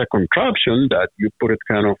 it's a contraption that you put it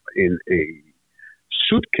kind of in a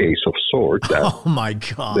suitcase of sorts. Oh my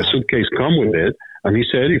God. The suitcase come with it. And he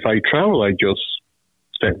said, if I travel, I just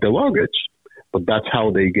check the luggage. But that's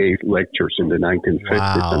how they gave lectures in the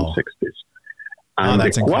 1950s and 60s. And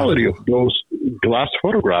the quality of those glass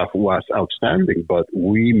photographs was outstanding, but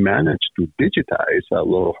we managed to digitize a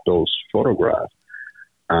lot of those photographs.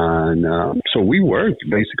 And so we worked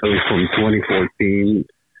basically from 2014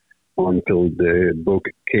 until the book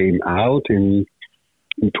came out in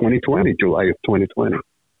in 2020, July of 2020.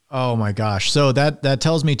 Oh my gosh. So that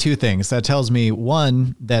tells me two things. That tells me,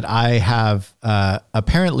 one, that I have,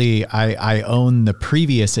 apparently I own the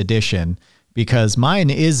previous edition, because mine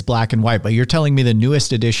is black and white, but you're telling me the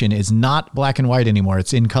newest edition is not black and white anymore.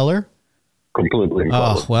 It's in color? Completely in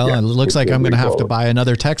color. Oh, well, yeah, it looks like I'm going to have to buy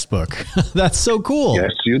another textbook. That's so cool.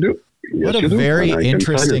 Yes, you do. Yes, what a very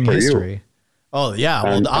interesting history. Oh yeah.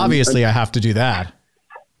 Well, obviously I have to do that.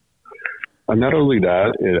 And not only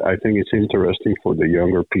that, I think it's interesting for the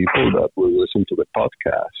younger people that will listen to the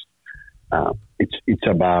podcast. It's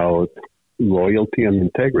about loyalty and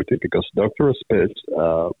integrity, because Dr. Spitz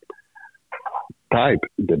typed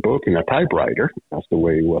the book in a typewriter. That's the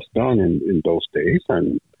way it was done in those days,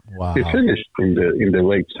 and wow. He finished in the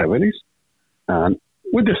late 70s, and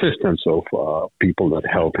with the assistance of people that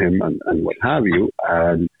help him and what have you.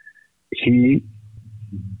 And he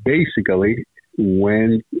basically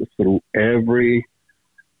went through every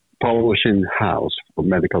publishing house for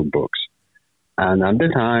medical books. And at the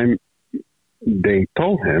time, they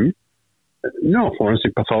told him, no,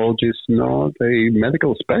 forensic pathology is not a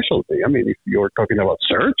medical specialty. I mean, if you're talking about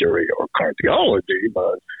surgery or cardiology,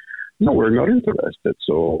 but no, we're not interested.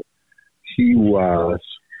 So he was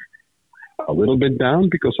a little bit down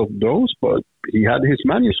because of those, but he had his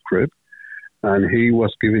manuscript, and he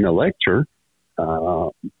was giving a lecture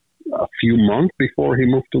a few months before he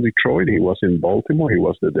moved to Detroit. He was in Baltimore. He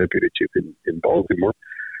was the deputy chief in Baltimore.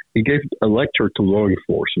 He gave a lecture to law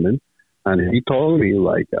enforcement, and he told me,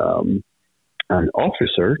 like, an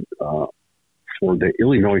officer for the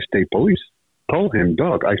Illinois State Police told him,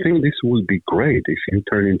 Doug, I think this would be great if you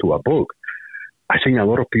turn into a book. I think a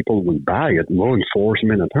lot of people will buy it. Law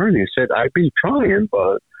enforcement attorney said, I've been trying,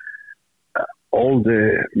 but all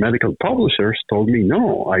the medical publishers told me,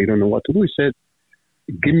 no, I don't know what to do. He said,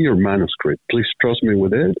 give me your manuscript. Please trust me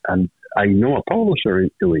with it. And I know a publisher in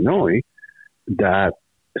Illinois that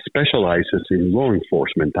specializes in law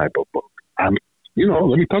enforcement type of book. Let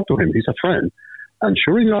me talk to him. He's a friend. And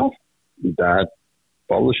sure enough, that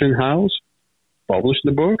publishing house published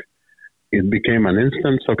the book. It became an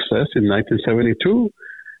instant success in 1972.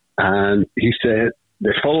 And he said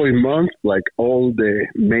the following month, like, all the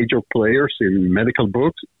major players in medical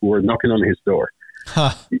books were knocking on his door.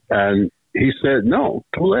 Huh. And he said, no,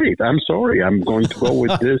 too late. I'm sorry. I'm going to go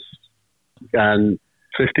with this. And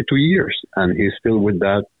 52 years. And he's still with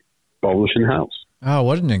that publishing house. Oh,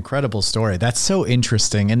 what an incredible story. That's so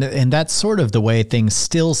interesting. And that's sort of the way things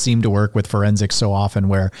still seem to work with forensics so often,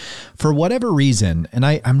 where for whatever reason, and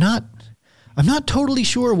I'm not totally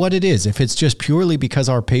sure what it is, if it's just purely because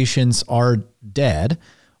our patients are dead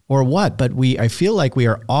or what, but I feel like we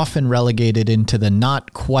are often relegated into the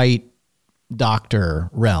not quite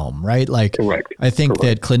doctor realm, right? Like, correct. I think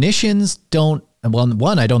that clinicians don't, well,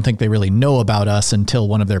 one, I don't think they really know about us until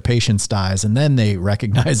one of their patients dies, and then they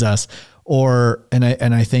recognize us. And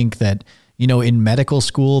I think that, in medical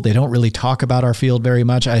school, they don't really talk about our field very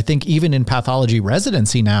much. I think even in pathology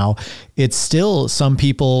residency now, it's still, some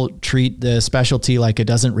people treat the specialty like it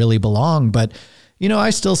doesn't really belong, but I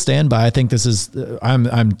still stand by. I think this is,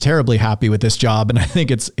 I'm terribly happy with this job, and I think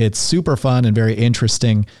it's super fun and very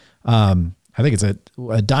interesting. I think it's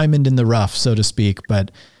a diamond in the rough, so to speak,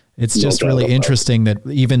 but it's just really interesting that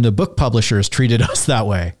even the book publishers treated us that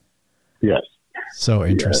way. Yes. So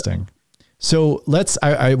interesting. Yeah. So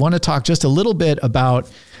I want to talk just a little bit about,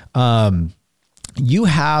 you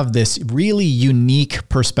have this really unique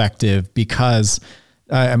perspective because,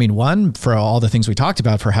 one, for all the things we talked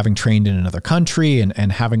about, for having trained in another country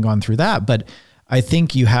and having gone through that, but I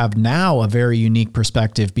think you have now a very unique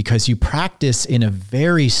perspective because you practice in a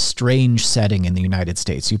very strange setting in the United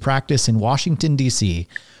States. You practice in Washington, D.C.,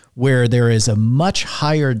 where there is a much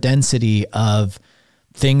higher density of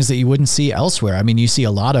things that you wouldn't see elsewhere. I mean, you see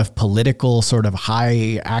a lot of political sort of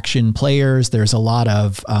high action players. There's a lot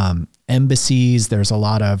of embassies. There's a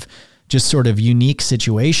lot of just sort of unique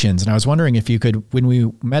situations. And I was wondering if you could, when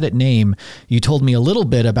we met at NAME, you told me a little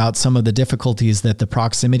bit about some of the difficulties that the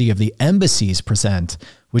proximity of the embassies present.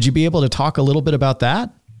 Would you be able to talk a little bit about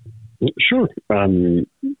that? Sure.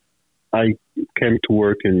 I came to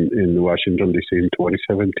work in Washington, D.C. in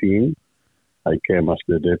 2017. I came as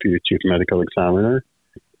the Deputy Chief Medical Examiner,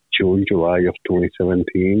 July of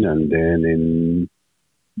 2017, and then in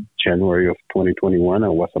January of 2021, I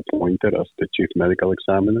was appointed as the Chief Medical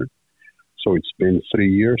Examiner. So it's been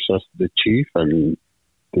 3 years as the Chief, and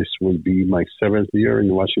this will be my 7th year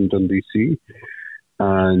in Washington, D.C.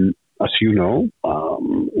 And as you know,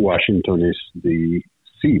 Washington is the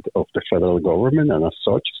seat of the federal government, and as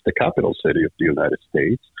such, it's the capital city of the United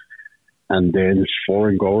States. And then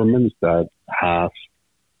foreign governments that have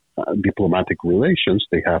diplomatic relations,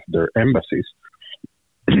 they have their embassies.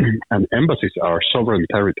 And embassies are sovereign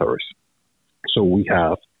territories. So we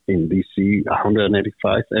have in DC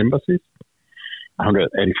 185 embassies,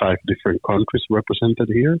 185 different countries represented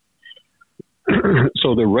here.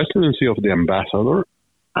 So the residency of the ambassador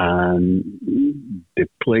and the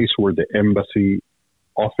place where the embassy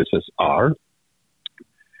offices are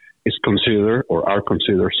is considered or are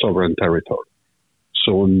considered sovereign territory.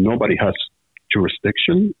 So nobody has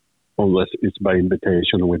jurisdiction unless it's by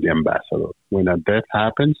invitation with the ambassador. When a death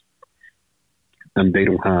happens and they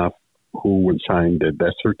don't have who will sign the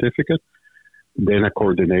death certificate, then a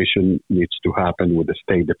coordination needs to happen with the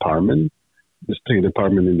State Department. The State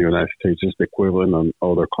Department in the United States is the equivalent in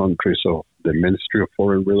other countries of the Ministry of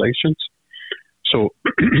Foreign Relations. So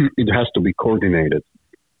it has to be coordinated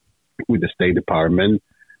with the State Department.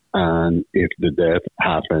 And if the death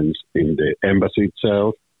happens in the embassy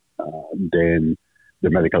itself, then the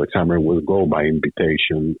medical examiner will go by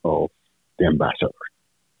invitation of the ambassador.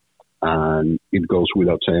 And it goes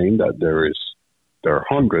without saying that there are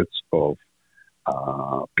hundreds of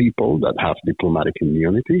people that have diplomatic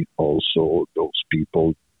immunity. Also, those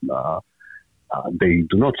people, they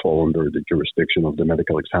do not fall under the jurisdiction of the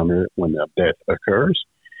medical examiner when a death occurs.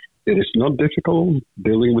 It is not difficult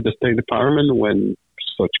dealing with the State Department when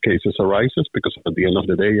such cases arises, because at the end of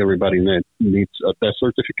the day, everybody needs a death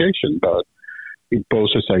certification, but it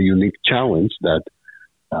poses a unique challenge that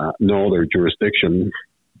no other jurisdiction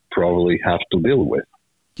probably have to deal with,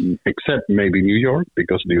 except maybe New York,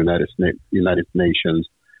 because the United Nations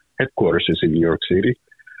headquarters is in New York City.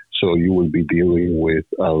 So you will be dealing with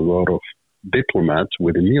a lot of diplomats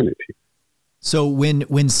with immunity. So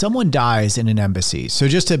when someone dies in an embassy, so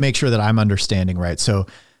just to make sure that I'm understanding right, so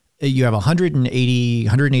you have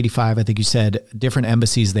 185, I think you said, different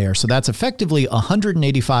embassies there. So that's effectively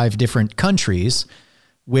 185 different countries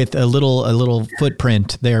with a little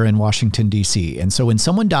footprint there in Washington, D.C. And so when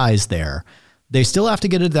someone dies there, they still have to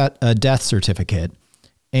get a death certificate,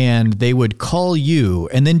 and they would call you.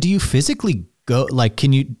 And then do you physically go, like,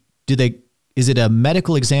 is it a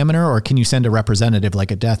medical examiner, or can you send a representative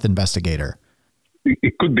like a death investigator?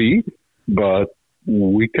 It could be, but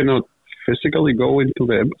we cannot physically go into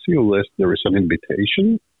the embassy unless there is an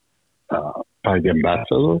invitation by the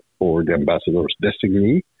ambassador or the ambassador's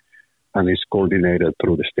designee, and it's coordinated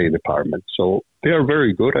through the State Department. So they are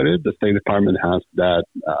very good at it. The State Department has that,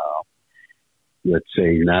 let's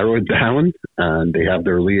say, narrowed down, and they have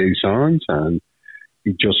their liaisons, and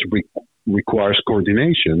it just requires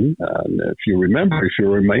coordination. And if you remember, if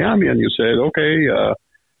you're in Miami and you said, okay,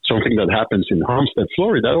 something that happens in Homestead,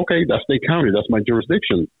 Florida, okay, that's Dade County, that's my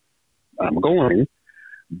jurisdiction, I'm going.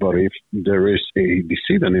 But if there is a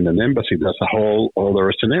decedent in an embassy, that's a whole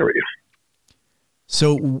other scenario.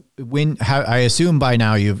 So I assume by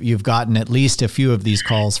now you've gotten at least a few of these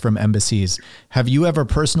calls from embassies. Have you ever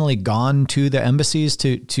personally gone to the embassies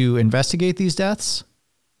to investigate these deaths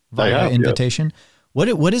via invitation? Yes.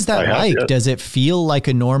 What is that like? Yes. Does it feel like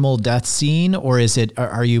a normal death scene, or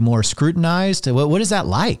are you more scrutinized? What is that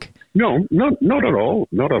like? No, not at all.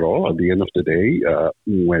 Not at all. At the end of the day,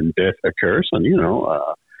 when death occurs, and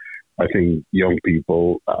I think young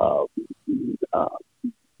people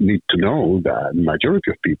need to know that the majority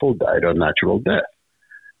of people died a natural death.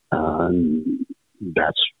 And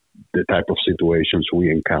that's the type of situations we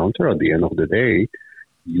encounter. At the end of the day,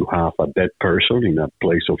 you have a dead person in a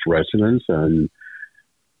place of residence, and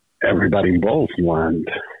everybody involved want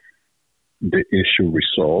the issue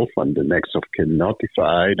resolved and the next of kin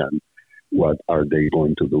notified, and what are they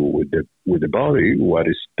going to do with the body. What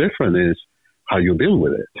is different is how you deal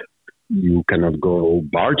with it. You cannot go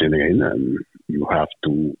barging in, and you have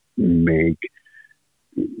to make,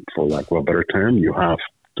 for lack of a better term, you have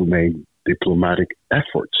to make diplomatic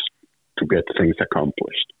efforts to get things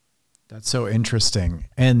accomplished. That's so interesting.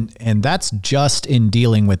 And that's just in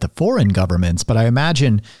dealing with the foreign governments, but I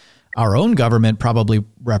imagine our own government probably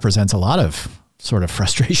represents a lot of sort of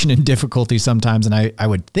frustration and difficulty sometimes. And I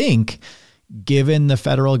would think, given the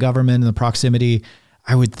federal government and the proximity,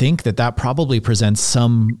 I would think that probably presents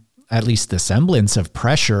some, at least the semblance of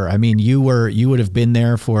pressure. I mean, you would have been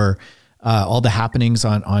there for all the happenings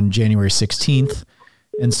on January 16th.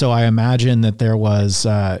 And so I imagine that there was,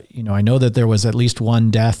 I know that there was at least one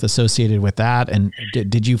death associated with that. And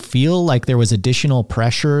did you feel like there was additional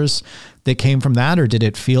pressures that came from that, or did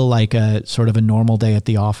it feel like a sort of a normal day at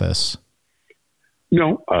the office?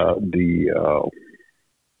 No,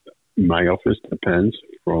 my office depends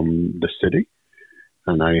from the city,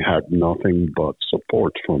 and I had nothing but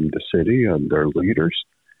support from the city and their leaders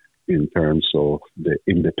in terms of the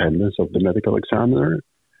independence of the medical examiner.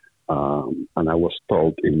 and I was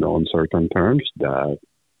told in no uncertain terms that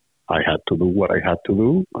I had to do what I had to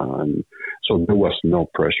do. And so there was no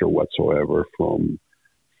pressure whatsoever from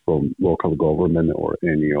local government or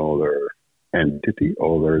any other entity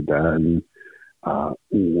other than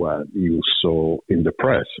what you saw in the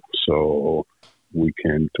press. So we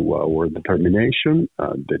came to our determination,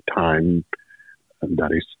 the time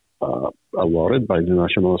that is allotted by the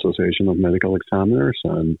National Association of Medical Examiners,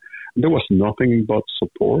 and there was nothing but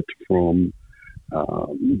support from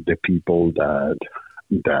the people that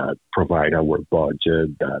provide our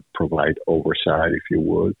budget, that provide oversight, if you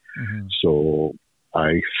would. Mm-hmm. So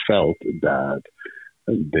I felt that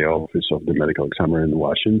the Office of the Medical Examiner in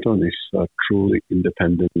Washington is a truly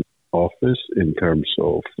independent office in terms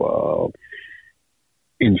of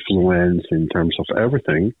influence, in terms of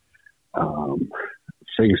everything.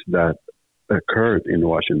 Things that occurred in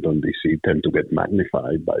Washington, D.C. tend to get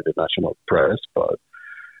magnified by the national press, but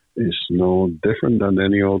it's no different than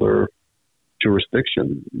any other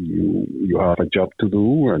jurisdiction. You have a job to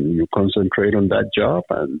do, and you concentrate on that job,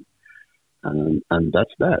 and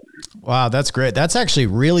that's that. Wow, that's great. That's actually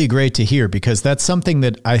really great to hear, because that's something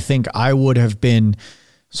that I think I would have been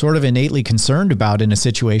sort of innately concerned about in a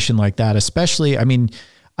situation like that, especially, I mean,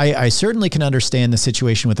 I certainly can understand the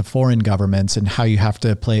situation with the foreign governments and how you have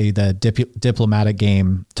to play the diplomatic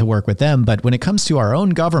game to work with them. But when it comes to our own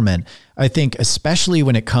government, I think especially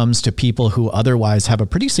when it comes to people who otherwise have a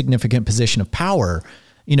pretty significant position of power,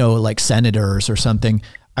 you know, like senators or something,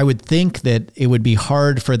 I would think that it would be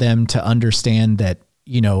hard for them to understand that,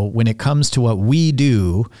 you know, when it comes to what we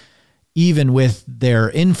do, even with their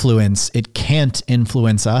influence, it can't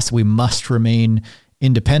influence us. We must remain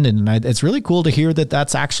independent. And it's really cool to hear that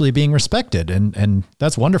that's actually being respected. And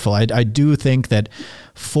that's wonderful. I do think that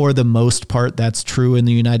for the most part, that's true in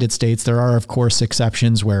the United States. There are, of course,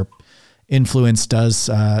 exceptions where influence does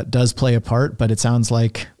play a part, but it sounds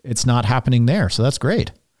like it's not happening there. So that's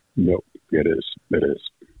great. No, it is. It is.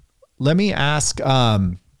 Let me ask,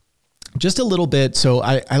 just a little bit. So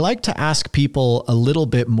I like to ask people a little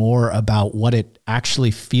bit more about what it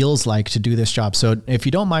actually feels like to do this job. So if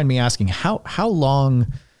you don't mind me asking, how long,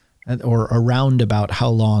 or around about how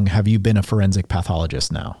long have you been a forensic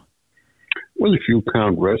pathologist now? Well, if you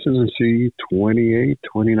count residency,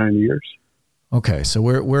 29 years. Okay. So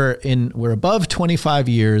we're above 25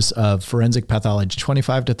 years of forensic pathology,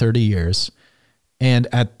 25 to 30 years. And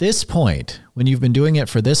at this point, when you've been doing it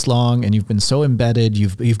for this long and you've been so embedded,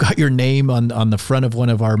 you've got your name on the front of one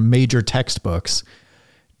of our major textbooks,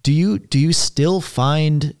 do you still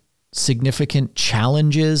find significant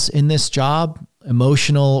challenges in this job,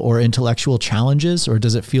 emotional or intellectual challenges, or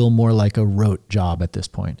does it feel more like a rote job at this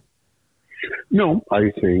point? No,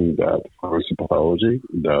 I think that forensic pathology,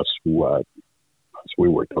 that's what, as we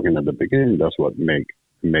were talking at the beginning, that's what makes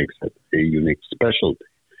it a unique specialty.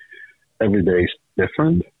 Every day is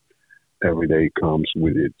different. Every day comes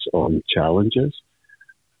with its own challenges.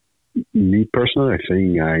 Me personally, I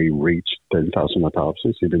think I reached 10,000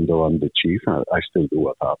 autopsies. Even though I'm the chief, I still do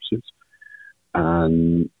autopsies.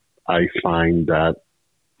 And I find that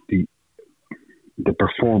the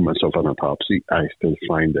performance of an autopsy, I still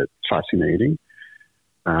find it fascinating.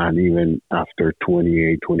 And even after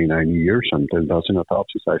 28, 29 years and 10,000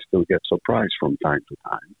 autopsies, I still get surprised from time to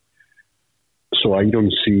time. So I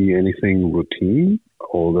don't see anything routine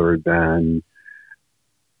other than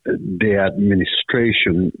the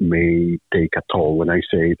administration may take a toll. When I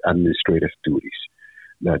say administrative duties,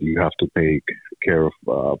 that you have to take care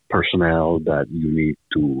of personnel, that you need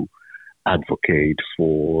to advocate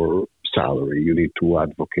for salary, you need to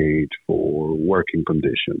advocate for working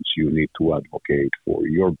conditions, you need to advocate for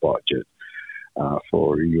your budget,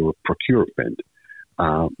 for your procurement.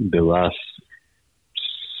 The last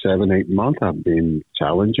 7-8 months have been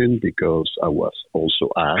challenging because I was also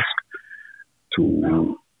asked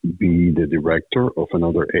to be the director of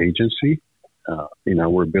another agency in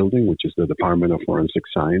our building, which is the Department of Forensic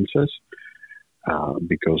Sciences,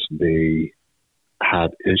 because they had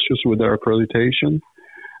issues with their accreditation.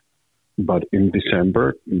 But in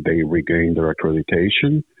December, they regained their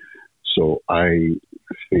accreditation. So I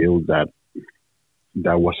feel that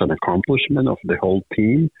was an accomplishment of the whole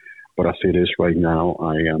team. But as it is right now,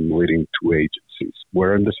 I am leading 2 agencies.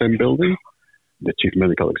 We're in the same building, the Chief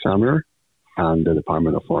Medical Examiner and the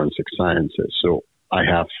Department of Forensic Sciences. So I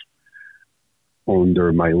have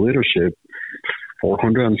under my leadership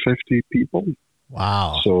 450 people.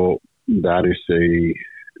 Wow. So that is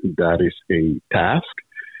a task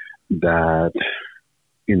that,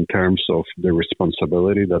 in terms of the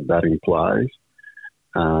responsibility that implies,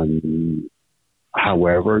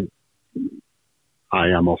 however, I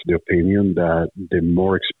am of the opinion that the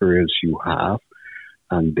more experience you have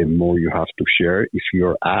and the more you have to share, if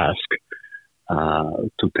you're asked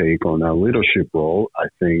to take on a leadership role, I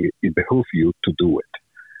think it behooves you to do it.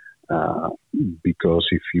 Because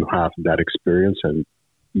if you have that experience and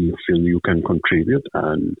you feel you can contribute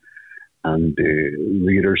and the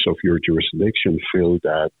leaders of your jurisdiction feel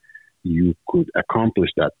that you could accomplish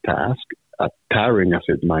that task, as tiring as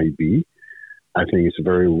it might be, I think it's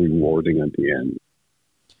very rewarding at the end.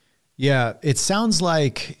 Yeah, it sounds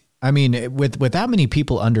like, I mean, with that many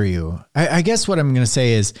people under you, I guess what I'm going to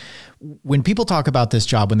say is when people talk about this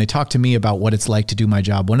job, when they talk to me about what it's like to do my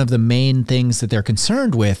job, one of the main things that they're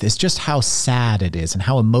concerned with is just how sad it is and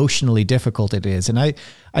how emotionally difficult it is. And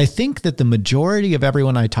I think that the majority of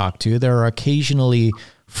everyone I talk to, there are occasionally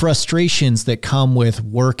frustrations that come with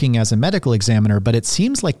working as a medical examiner, but it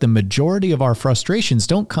seems like the majority of our frustrations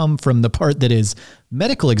don't come from the part that is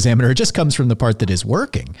medical examiner. It just comes from the part that is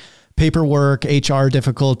working. Paperwork, HR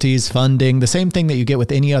difficulties, funding, the same thing that you get with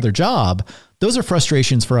any other job. Those are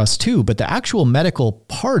frustrations for us too, but the actual medical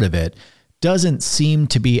part of it doesn't seem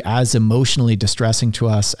to be as emotionally distressing to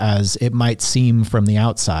us as it might seem from the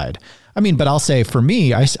outside. I mean, but I'll say for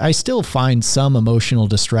me, I still find some emotional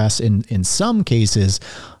distress in some cases,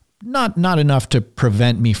 not enough to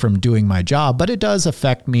prevent me from doing my job, but it does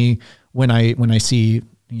affect me when I see,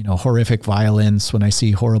 horrific violence, when I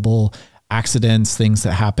see horrible accidents, things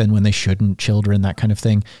that happen when they shouldn't, children, that kind of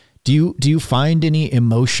thing. Do you find any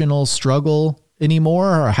emotional struggle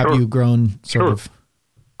anymore, or have you grown sort of?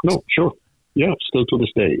 No, sure. Yeah, still to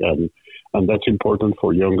this day. And that's important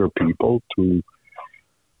for younger people to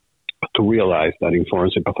realize that in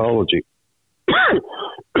forensic pathology,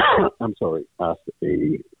 I'm sorry, as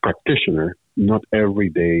a practitioner, not every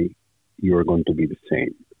day you're going to be the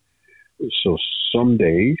same. So some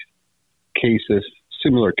days,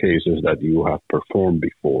 similar cases that you have performed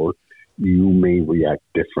before, you may react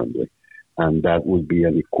differently. And that would be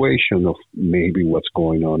an equation of maybe what's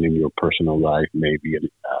going on in your personal life, maybe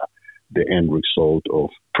the end result of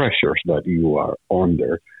pressures that you are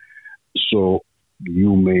under. So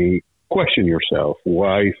you may question yourself,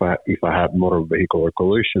 why, if I have motor vehicular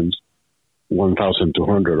collisions,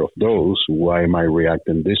 1,200 of those, why am I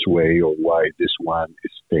reacting this way, or why this one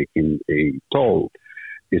is taking a toll?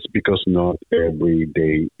 It's because not every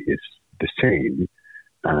day is the same,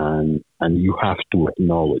 and you have to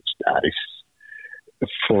acknowledge that.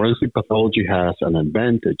 Forensic pathology has an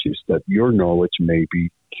advantage, is that your knowledge may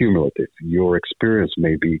be cumulative, your experience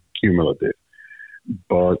may be cumulative,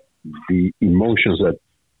 but the emotions that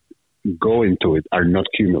go into it are not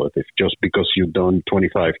cumulative. Just because you've done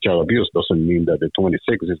 25 child abuse doesn't mean that the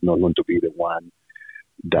 26 is not going to be the one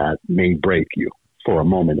that may break you for a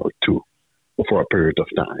moment or two, or for a period of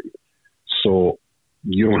time. So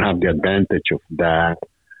you don't have the advantage of that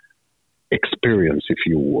experience, if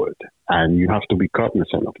you would. And you have to be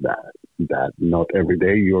cognizant of that not every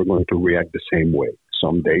day you're going to react the same way.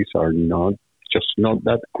 Some days are not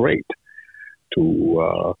that great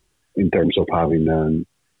in terms of having an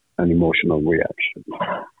emotional reaction.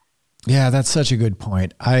 Yeah, that's such a good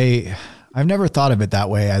point. I've never thought of it that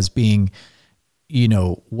way, as being,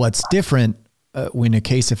 what's different when a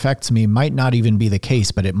case affects me might not even be the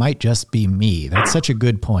case, but it might just be me. That's such a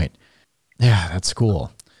good point. Yeah, that's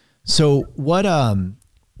cool. So what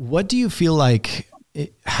do you feel like,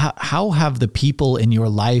 how have the people in your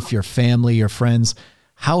life, your family, your friends,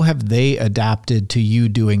 how have they adapted to you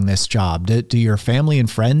doing this job? Do your family and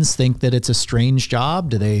friends think that it's a strange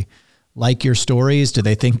job? Do they like your stories? Do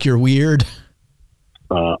they think you're weird?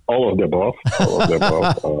 All of the above.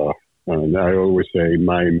 And I always say,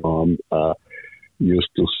 my mom used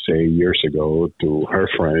to say years ago to her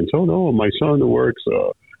friends, "Oh no, my son works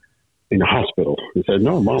in a hospital." He said,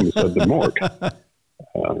 "No, Mom, it's at the morgue."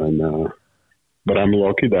 But I'm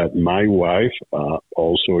lucky that my wife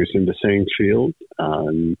also is in the same field,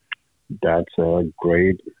 and that's a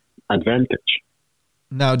great advantage.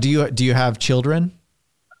 Now, do you have children?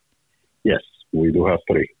 Yes, we do have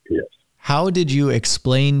 3. Yes. How did you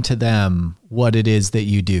explain to them what it is that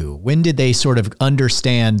you do? When did they sort of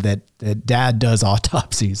understand that Dad does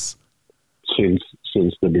autopsies? Since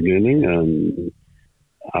the beginning, and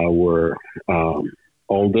our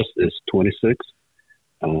oldest is 26.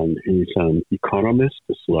 And he's an economist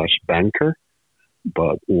 / banker.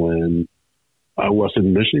 But when I was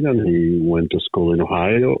in Michigan, he went to school in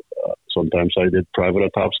Ohio. Sometimes I did private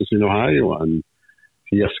autopsies in Ohio, and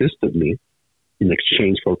he assisted me in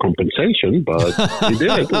exchange for compensation. But he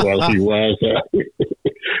did it while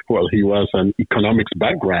he was an economics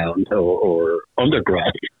background or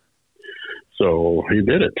undergrad. So he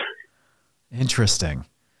did it. Interesting.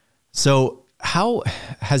 So how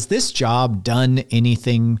has this job done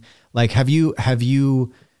anything? Like, have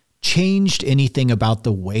you changed anything about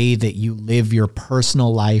the way that you live your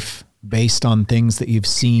personal life based on things that you've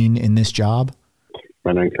seen in this job?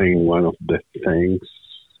 And I think one of the things,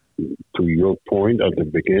 to your point at the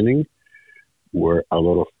beginning, where a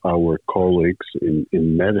lot of our colleagues in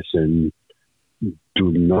medicine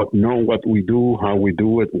do not know what we do, how we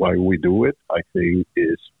do it, why we do it, I think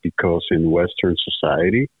is because in Western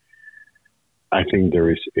society, I think there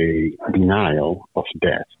is a denial of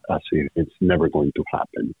death as if it's never going to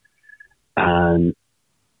happen. And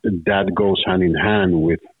that goes hand in hand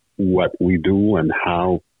with what we do and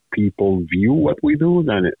how people view what we do.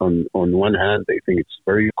 Then on one hand, they think it's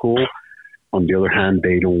very cool. On the other hand,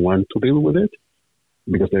 they don't want to deal with it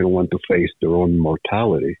because they don't want to face their own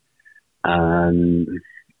mortality. And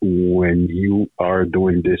when you are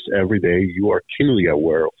doing this every day, you are keenly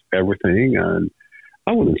aware of everything. And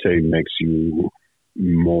I wouldn't say it makes you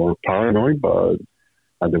more paranoid, but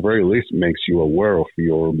at the very least makes you aware of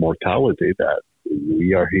your mortality, that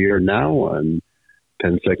we are here now and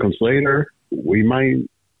 10 seconds later, we might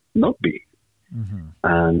not be.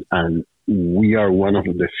 Mm-hmm. And we are one of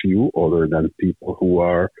the few, other than people who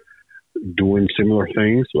are doing similar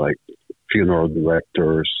things like funeral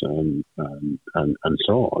directors and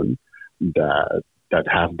so on, that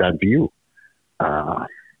have that view.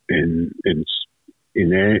 In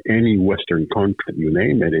any Western country, you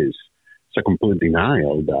name it, is it's a complete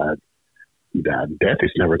denial that death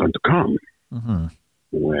is never going to come. Mm-hmm.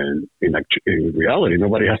 When in reality,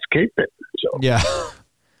 nobody has escaped it. So yeah.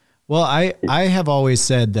 Well, I have always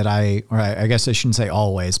said that I guess I shouldn't say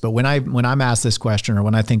always, but when I'm asked this question, or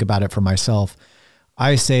when I think about it for myself,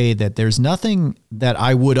 I say that there's nothing that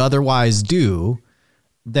I would otherwise do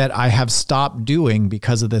that I have stopped doing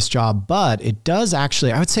because of this job. But it does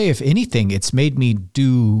actually, I would say, if anything, it's made me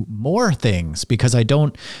do more things, because I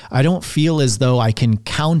don't feel as though I can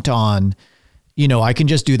count on, I can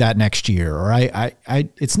just do that next year. Or I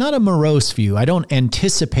it's not a morose view. I don't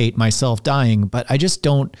anticipate myself dying, but I just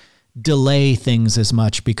don't delay things as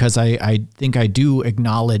much, because I think I do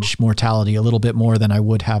acknowledge mortality a little bit more than I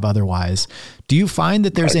would have otherwise. Do you find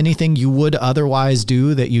that there's anything you would otherwise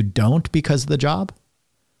do that you don't because of the job?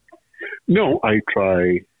 No, I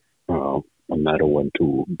try, and I don't want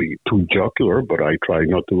to be too jocular, but I try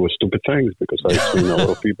not to do stupid things, because I've seen a lot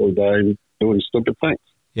of people dying doing stupid things.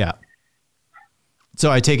 Yeah. So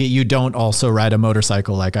I take it you don't also ride a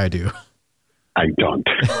motorcycle like I do. I don't.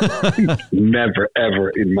 Never, ever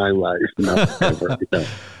in my life. Never, ever. No.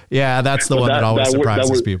 Yeah, that's the one that always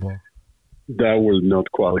surprises people. That will not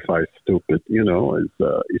qualify stupid,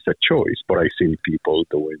 it's a choice. But I've seen people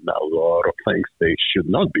doing a lot of things they should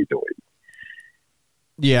not be doing.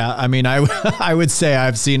 Yeah, I mean, I would say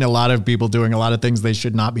I've seen a lot of people doing a lot of things they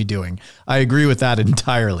should not be doing. I agree with that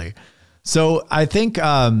entirely. So I think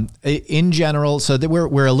in general, so that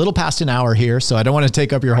we're a little past an hour here, so I don't want to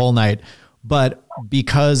take up your whole night. But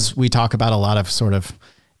because we talk about a lot of sort of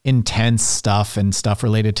intense stuff and stuff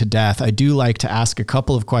related to death, I do like to ask a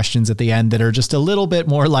couple of questions at the end that are just a little bit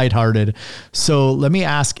more lighthearted. So let me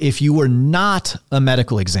ask, if you were not a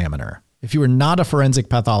medical examiner, if you were not a forensic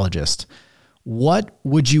pathologist, what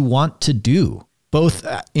would you want to do, both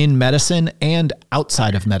in medicine and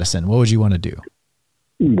outside of medicine? What would you want to do?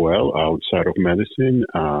 Well, outside of medicine,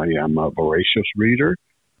 I am a voracious reader.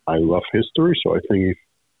 I love history, so I think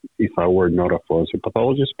if I were not a forensic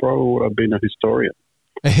pathologist, probably would have been a historian.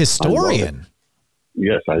 A historian?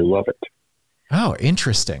 Yes, I love it. Oh,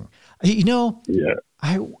 interesting. Yeah.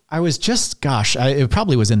 I was just, it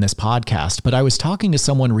probably was in this podcast, but I was talking to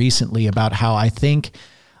someone recently about how I think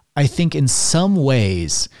in some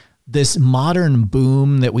ways, this modern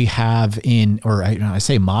boom that we have I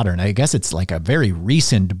say modern, I guess it's like a very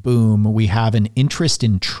recent boom. We have an interest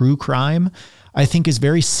in true crime, I think is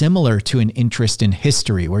very similar to an interest in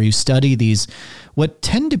history, where you study these, what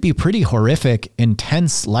tend to be pretty horrific,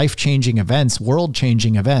 intense, life-changing events,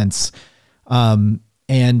 world-changing events.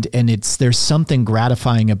 And there's something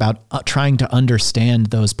gratifying about trying to understand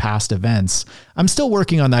those past events. I'm still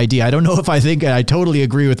working on the idea. I don't know if I think I totally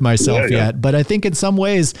agree with myself yet, but I think in some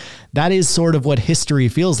ways that is sort of what history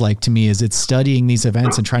feels like to me, is it's studying these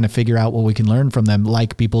events and trying to figure out what we can learn from them,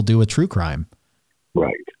 like people do with true crime.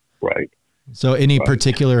 Right. So any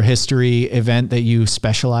particular history event that you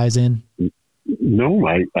specialize in? No,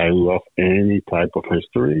 I love any type of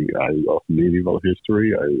history. I love medieval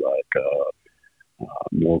history. I like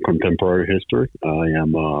more contemporary history. I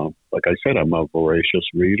am, like I said, I'm a voracious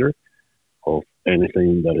reader of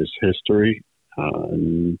anything that is history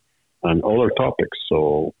and other topics.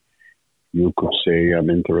 So you could say I'm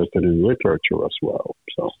interested in literature as well.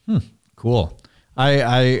 So Cool.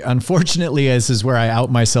 I unfortunately, this is where I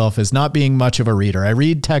out myself as not being much of a reader. I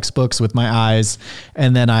read textbooks with my eyes,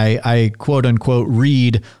 and then I quote unquote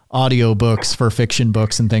read audiobooks for fiction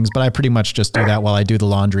books and things, but I pretty much just do that while I do the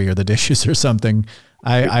laundry or the dishes or something.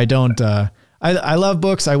 I don't, I love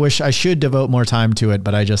books. I wish I should devote more time to it,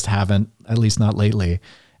 but I just haven't, at least not lately.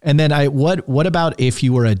 And then what about if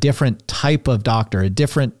you were a different type of doctor, a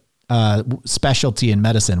different specialty in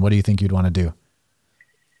medicine? What do you think you'd want to do?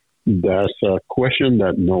 That's a question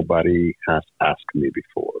that nobody has asked me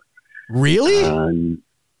before. Really?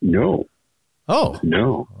 No. Oh.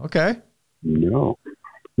 No. Okay. No.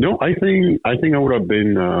 I think I would have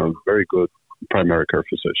been a very good primary care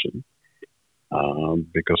physician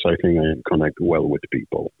because I think I connect well with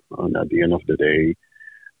people. And at the end of the day,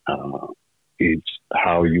 it's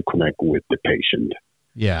how you connect with the patient.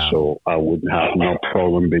 Yeah. So I would have no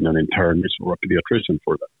problem being an internist or a pediatrician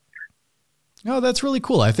for that. Oh, that's really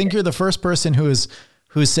cool. I think you're the first person who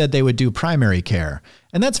said they would do primary care.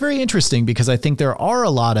 And that's very interesting because I think there are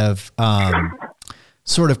a lot of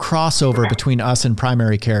sort of crossover between us and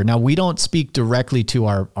primary care. Now, we don't speak directly to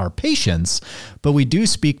our patients, but we do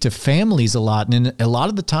speak to families a lot. And a lot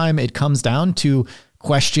of the time it comes down to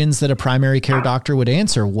questions that a primary care doctor would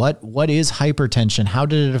answer. What is hypertension? How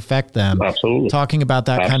did it affect them? Absolutely. Talking about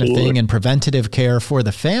that kind of thing, and preventative care for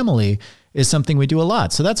the family is something we do a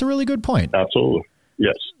lot. So that's a really good point. Absolutely.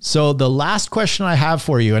 Yes. So the last question I have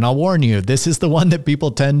for you, and I'll warn you, this is the one that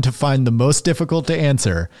people tend to find the most difficult to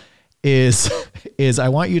answer, is I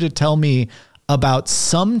want you to tell me about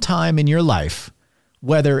some time in your life,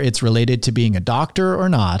 whether it's related to being a doctor or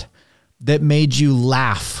not, that made you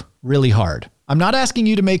laugh really hard. I'm not asking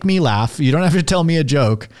you to make me laugh. You don't have to tell me a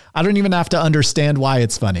joke. I don't even have to understand why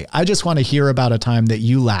it's funny. I just want to hear about a time that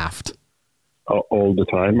you laughed. All the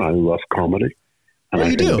time. I love comedy. And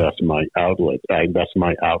I think that's my outlet. That's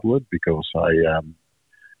my outlet because I am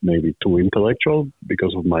maybe too intellectual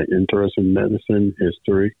because of my interest in medicine,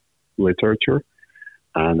 history, literature.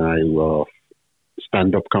 And I love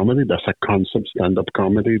stand-up comedy. That's a concept, stand-up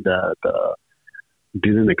comedy, that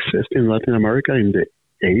didn't exist in Latin America in the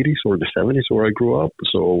 80s or the 70s where I grew up.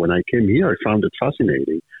 So when I came here, I found it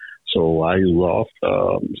fascinating. So I love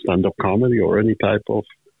stand-up comedy or any type of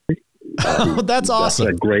that's awesome.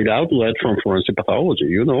 That's a great outlet from forensic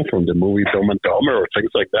pathology, from the movie Dumb and Dumber or things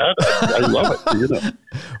like that. I love it,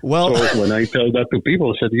 Well, so when I tell that to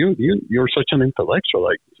people, I said, you're such an intellectual.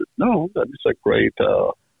 I said, no, that is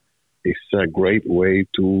it's a great way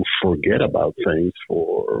to forget about things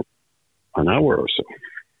for an hour or so.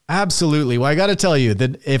 Absolutely. Well, I got to tell you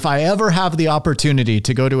that if I ever have the opportunity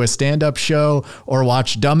to go to a stand-up show or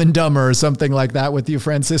watch Dumb and Dumber or something like that with you,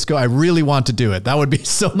 Francisco, I really want to do it. That would be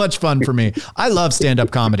so much fun for me. I love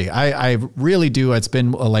stand-up comedy. I really do. It's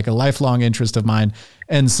been like a lifelong interest of mine.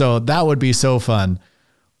 And so that would be so fun.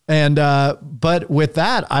 And, but with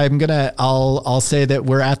that, I'll say that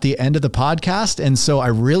we're at the end of the podcast. And so I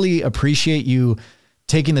really appreciate you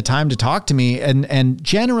taking the time to talk to me. And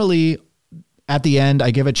generally, at the end,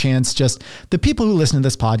 I give a chance, just the people who listen to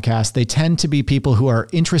this podcast, they tend to be people who are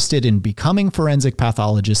interested in becoming forensic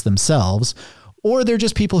pathologists themselves, or they're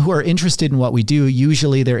just people who are interested in what we do.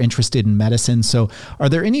 Usually they're interested in medicine. So are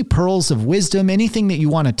there any pearls of wisdom, anything that you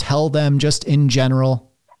want to tell them just in general?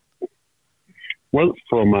 Well,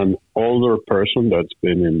 from an older person that's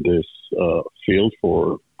been in this field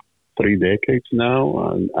for 3 decades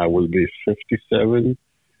now, and I will be 57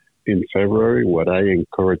 in February, what I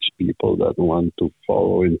encourage people that want to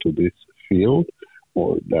follow into this field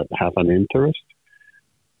or that have an interest,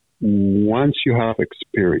 once you have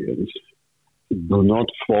experience, do not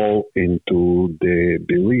fall into the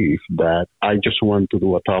belief that I just want to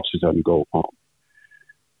do autopsies and go home.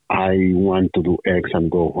 I want to do X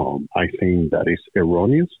and go home. I think that is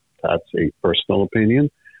erroneous. That's a personal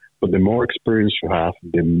opinion. But the more experience you have,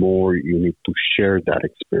 the more you need to share that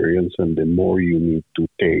experience and the more you need to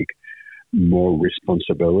take more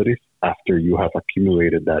responsibilities after you have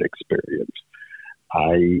accumulated that experience.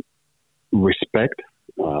 I respect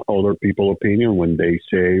other people's opinion when they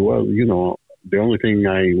say, well, the only thing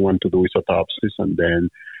I want to do is autopsies and then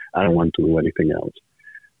I don't want to do anything else.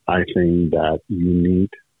 I think that you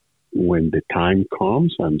need, when the time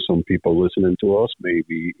comes, and some people listening to us,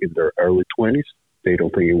 maybe in their early 20s, they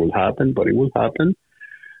don't think it will happen, but it will happen,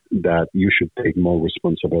 that you should take more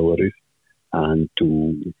responsibilities and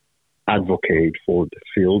to advocate for the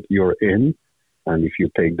field you're in. And if you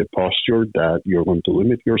take the posture that you're going to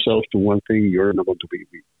limit yourself to one thing, you're not going to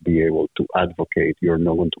be able to advocate. You're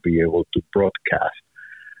not going to be able to broadcast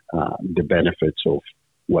the benefits of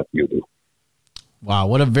what you do. Wow,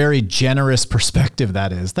 what a very generous perspective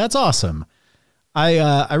that is. That's awesome.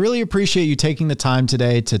 I really appreciate you taking the time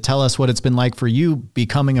today to tell us what it's been like for you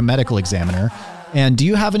becoming a medical examiner. And do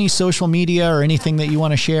you have any social media or anything that you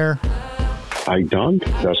want to share? I don't.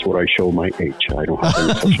 That's where I show my age. I don't have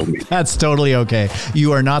any social media. That's totally okay.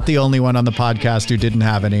 You are not the only one on the podcast who didn't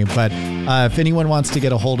have any. But if anyone wants to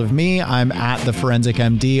get a hold of me, I'm at The Forensic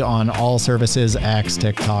MD on all services, X,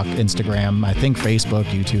 TikTok, Instagram, I think Facebook,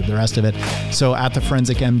 YouTube, the rest of it. So at The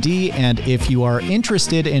Forensic MD. And if you are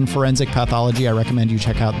interested in forensic pathology, I recommend you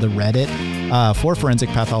check out the Reddit for forensic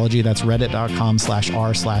pathology. That's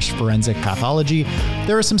reddit.com/r/forensic pathology.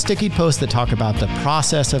 There are some sticky posts that talk about the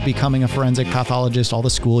process of becoming a forensic pathologist, all the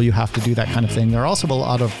school you have to do, that kind of thing. There are also a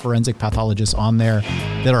lot of forensic pathologists on there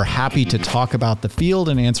that are happy to talk about the field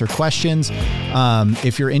and answer questions.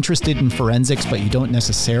 If you're interested in forensics, but you don't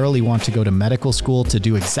necessarily want to go to medical school to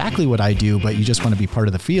do exactly what I do, but you just want to be part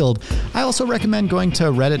of the field, I also recommend going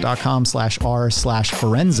to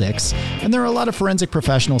reddit.com/r/forensics. And there are a lot of forensic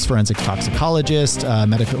professionals, forensic toxicologists,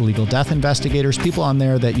 medical legal death investigators, people on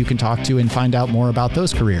there that you can talk to and find out more about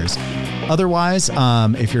those careers. Otherwise,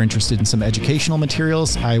 if you're interested in some educational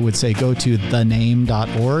materials, I would say go to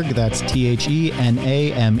thename.org. That's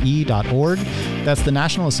THENAME.org. That's the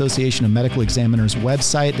National Association of Medical Examiners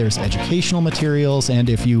website. There's educational materials. And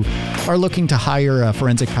if you are looking to hire a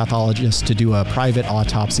forensic pathologist to do a private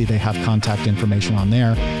autopsy, they have contact information on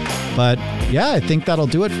there. But yeah, I think that'll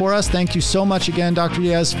do it for us. Thank you so much again, Dr.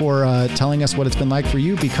 Diaz, for telling us what it's been like for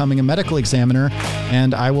you becoming a medical examiner.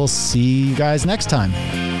 And I will see you guys next time.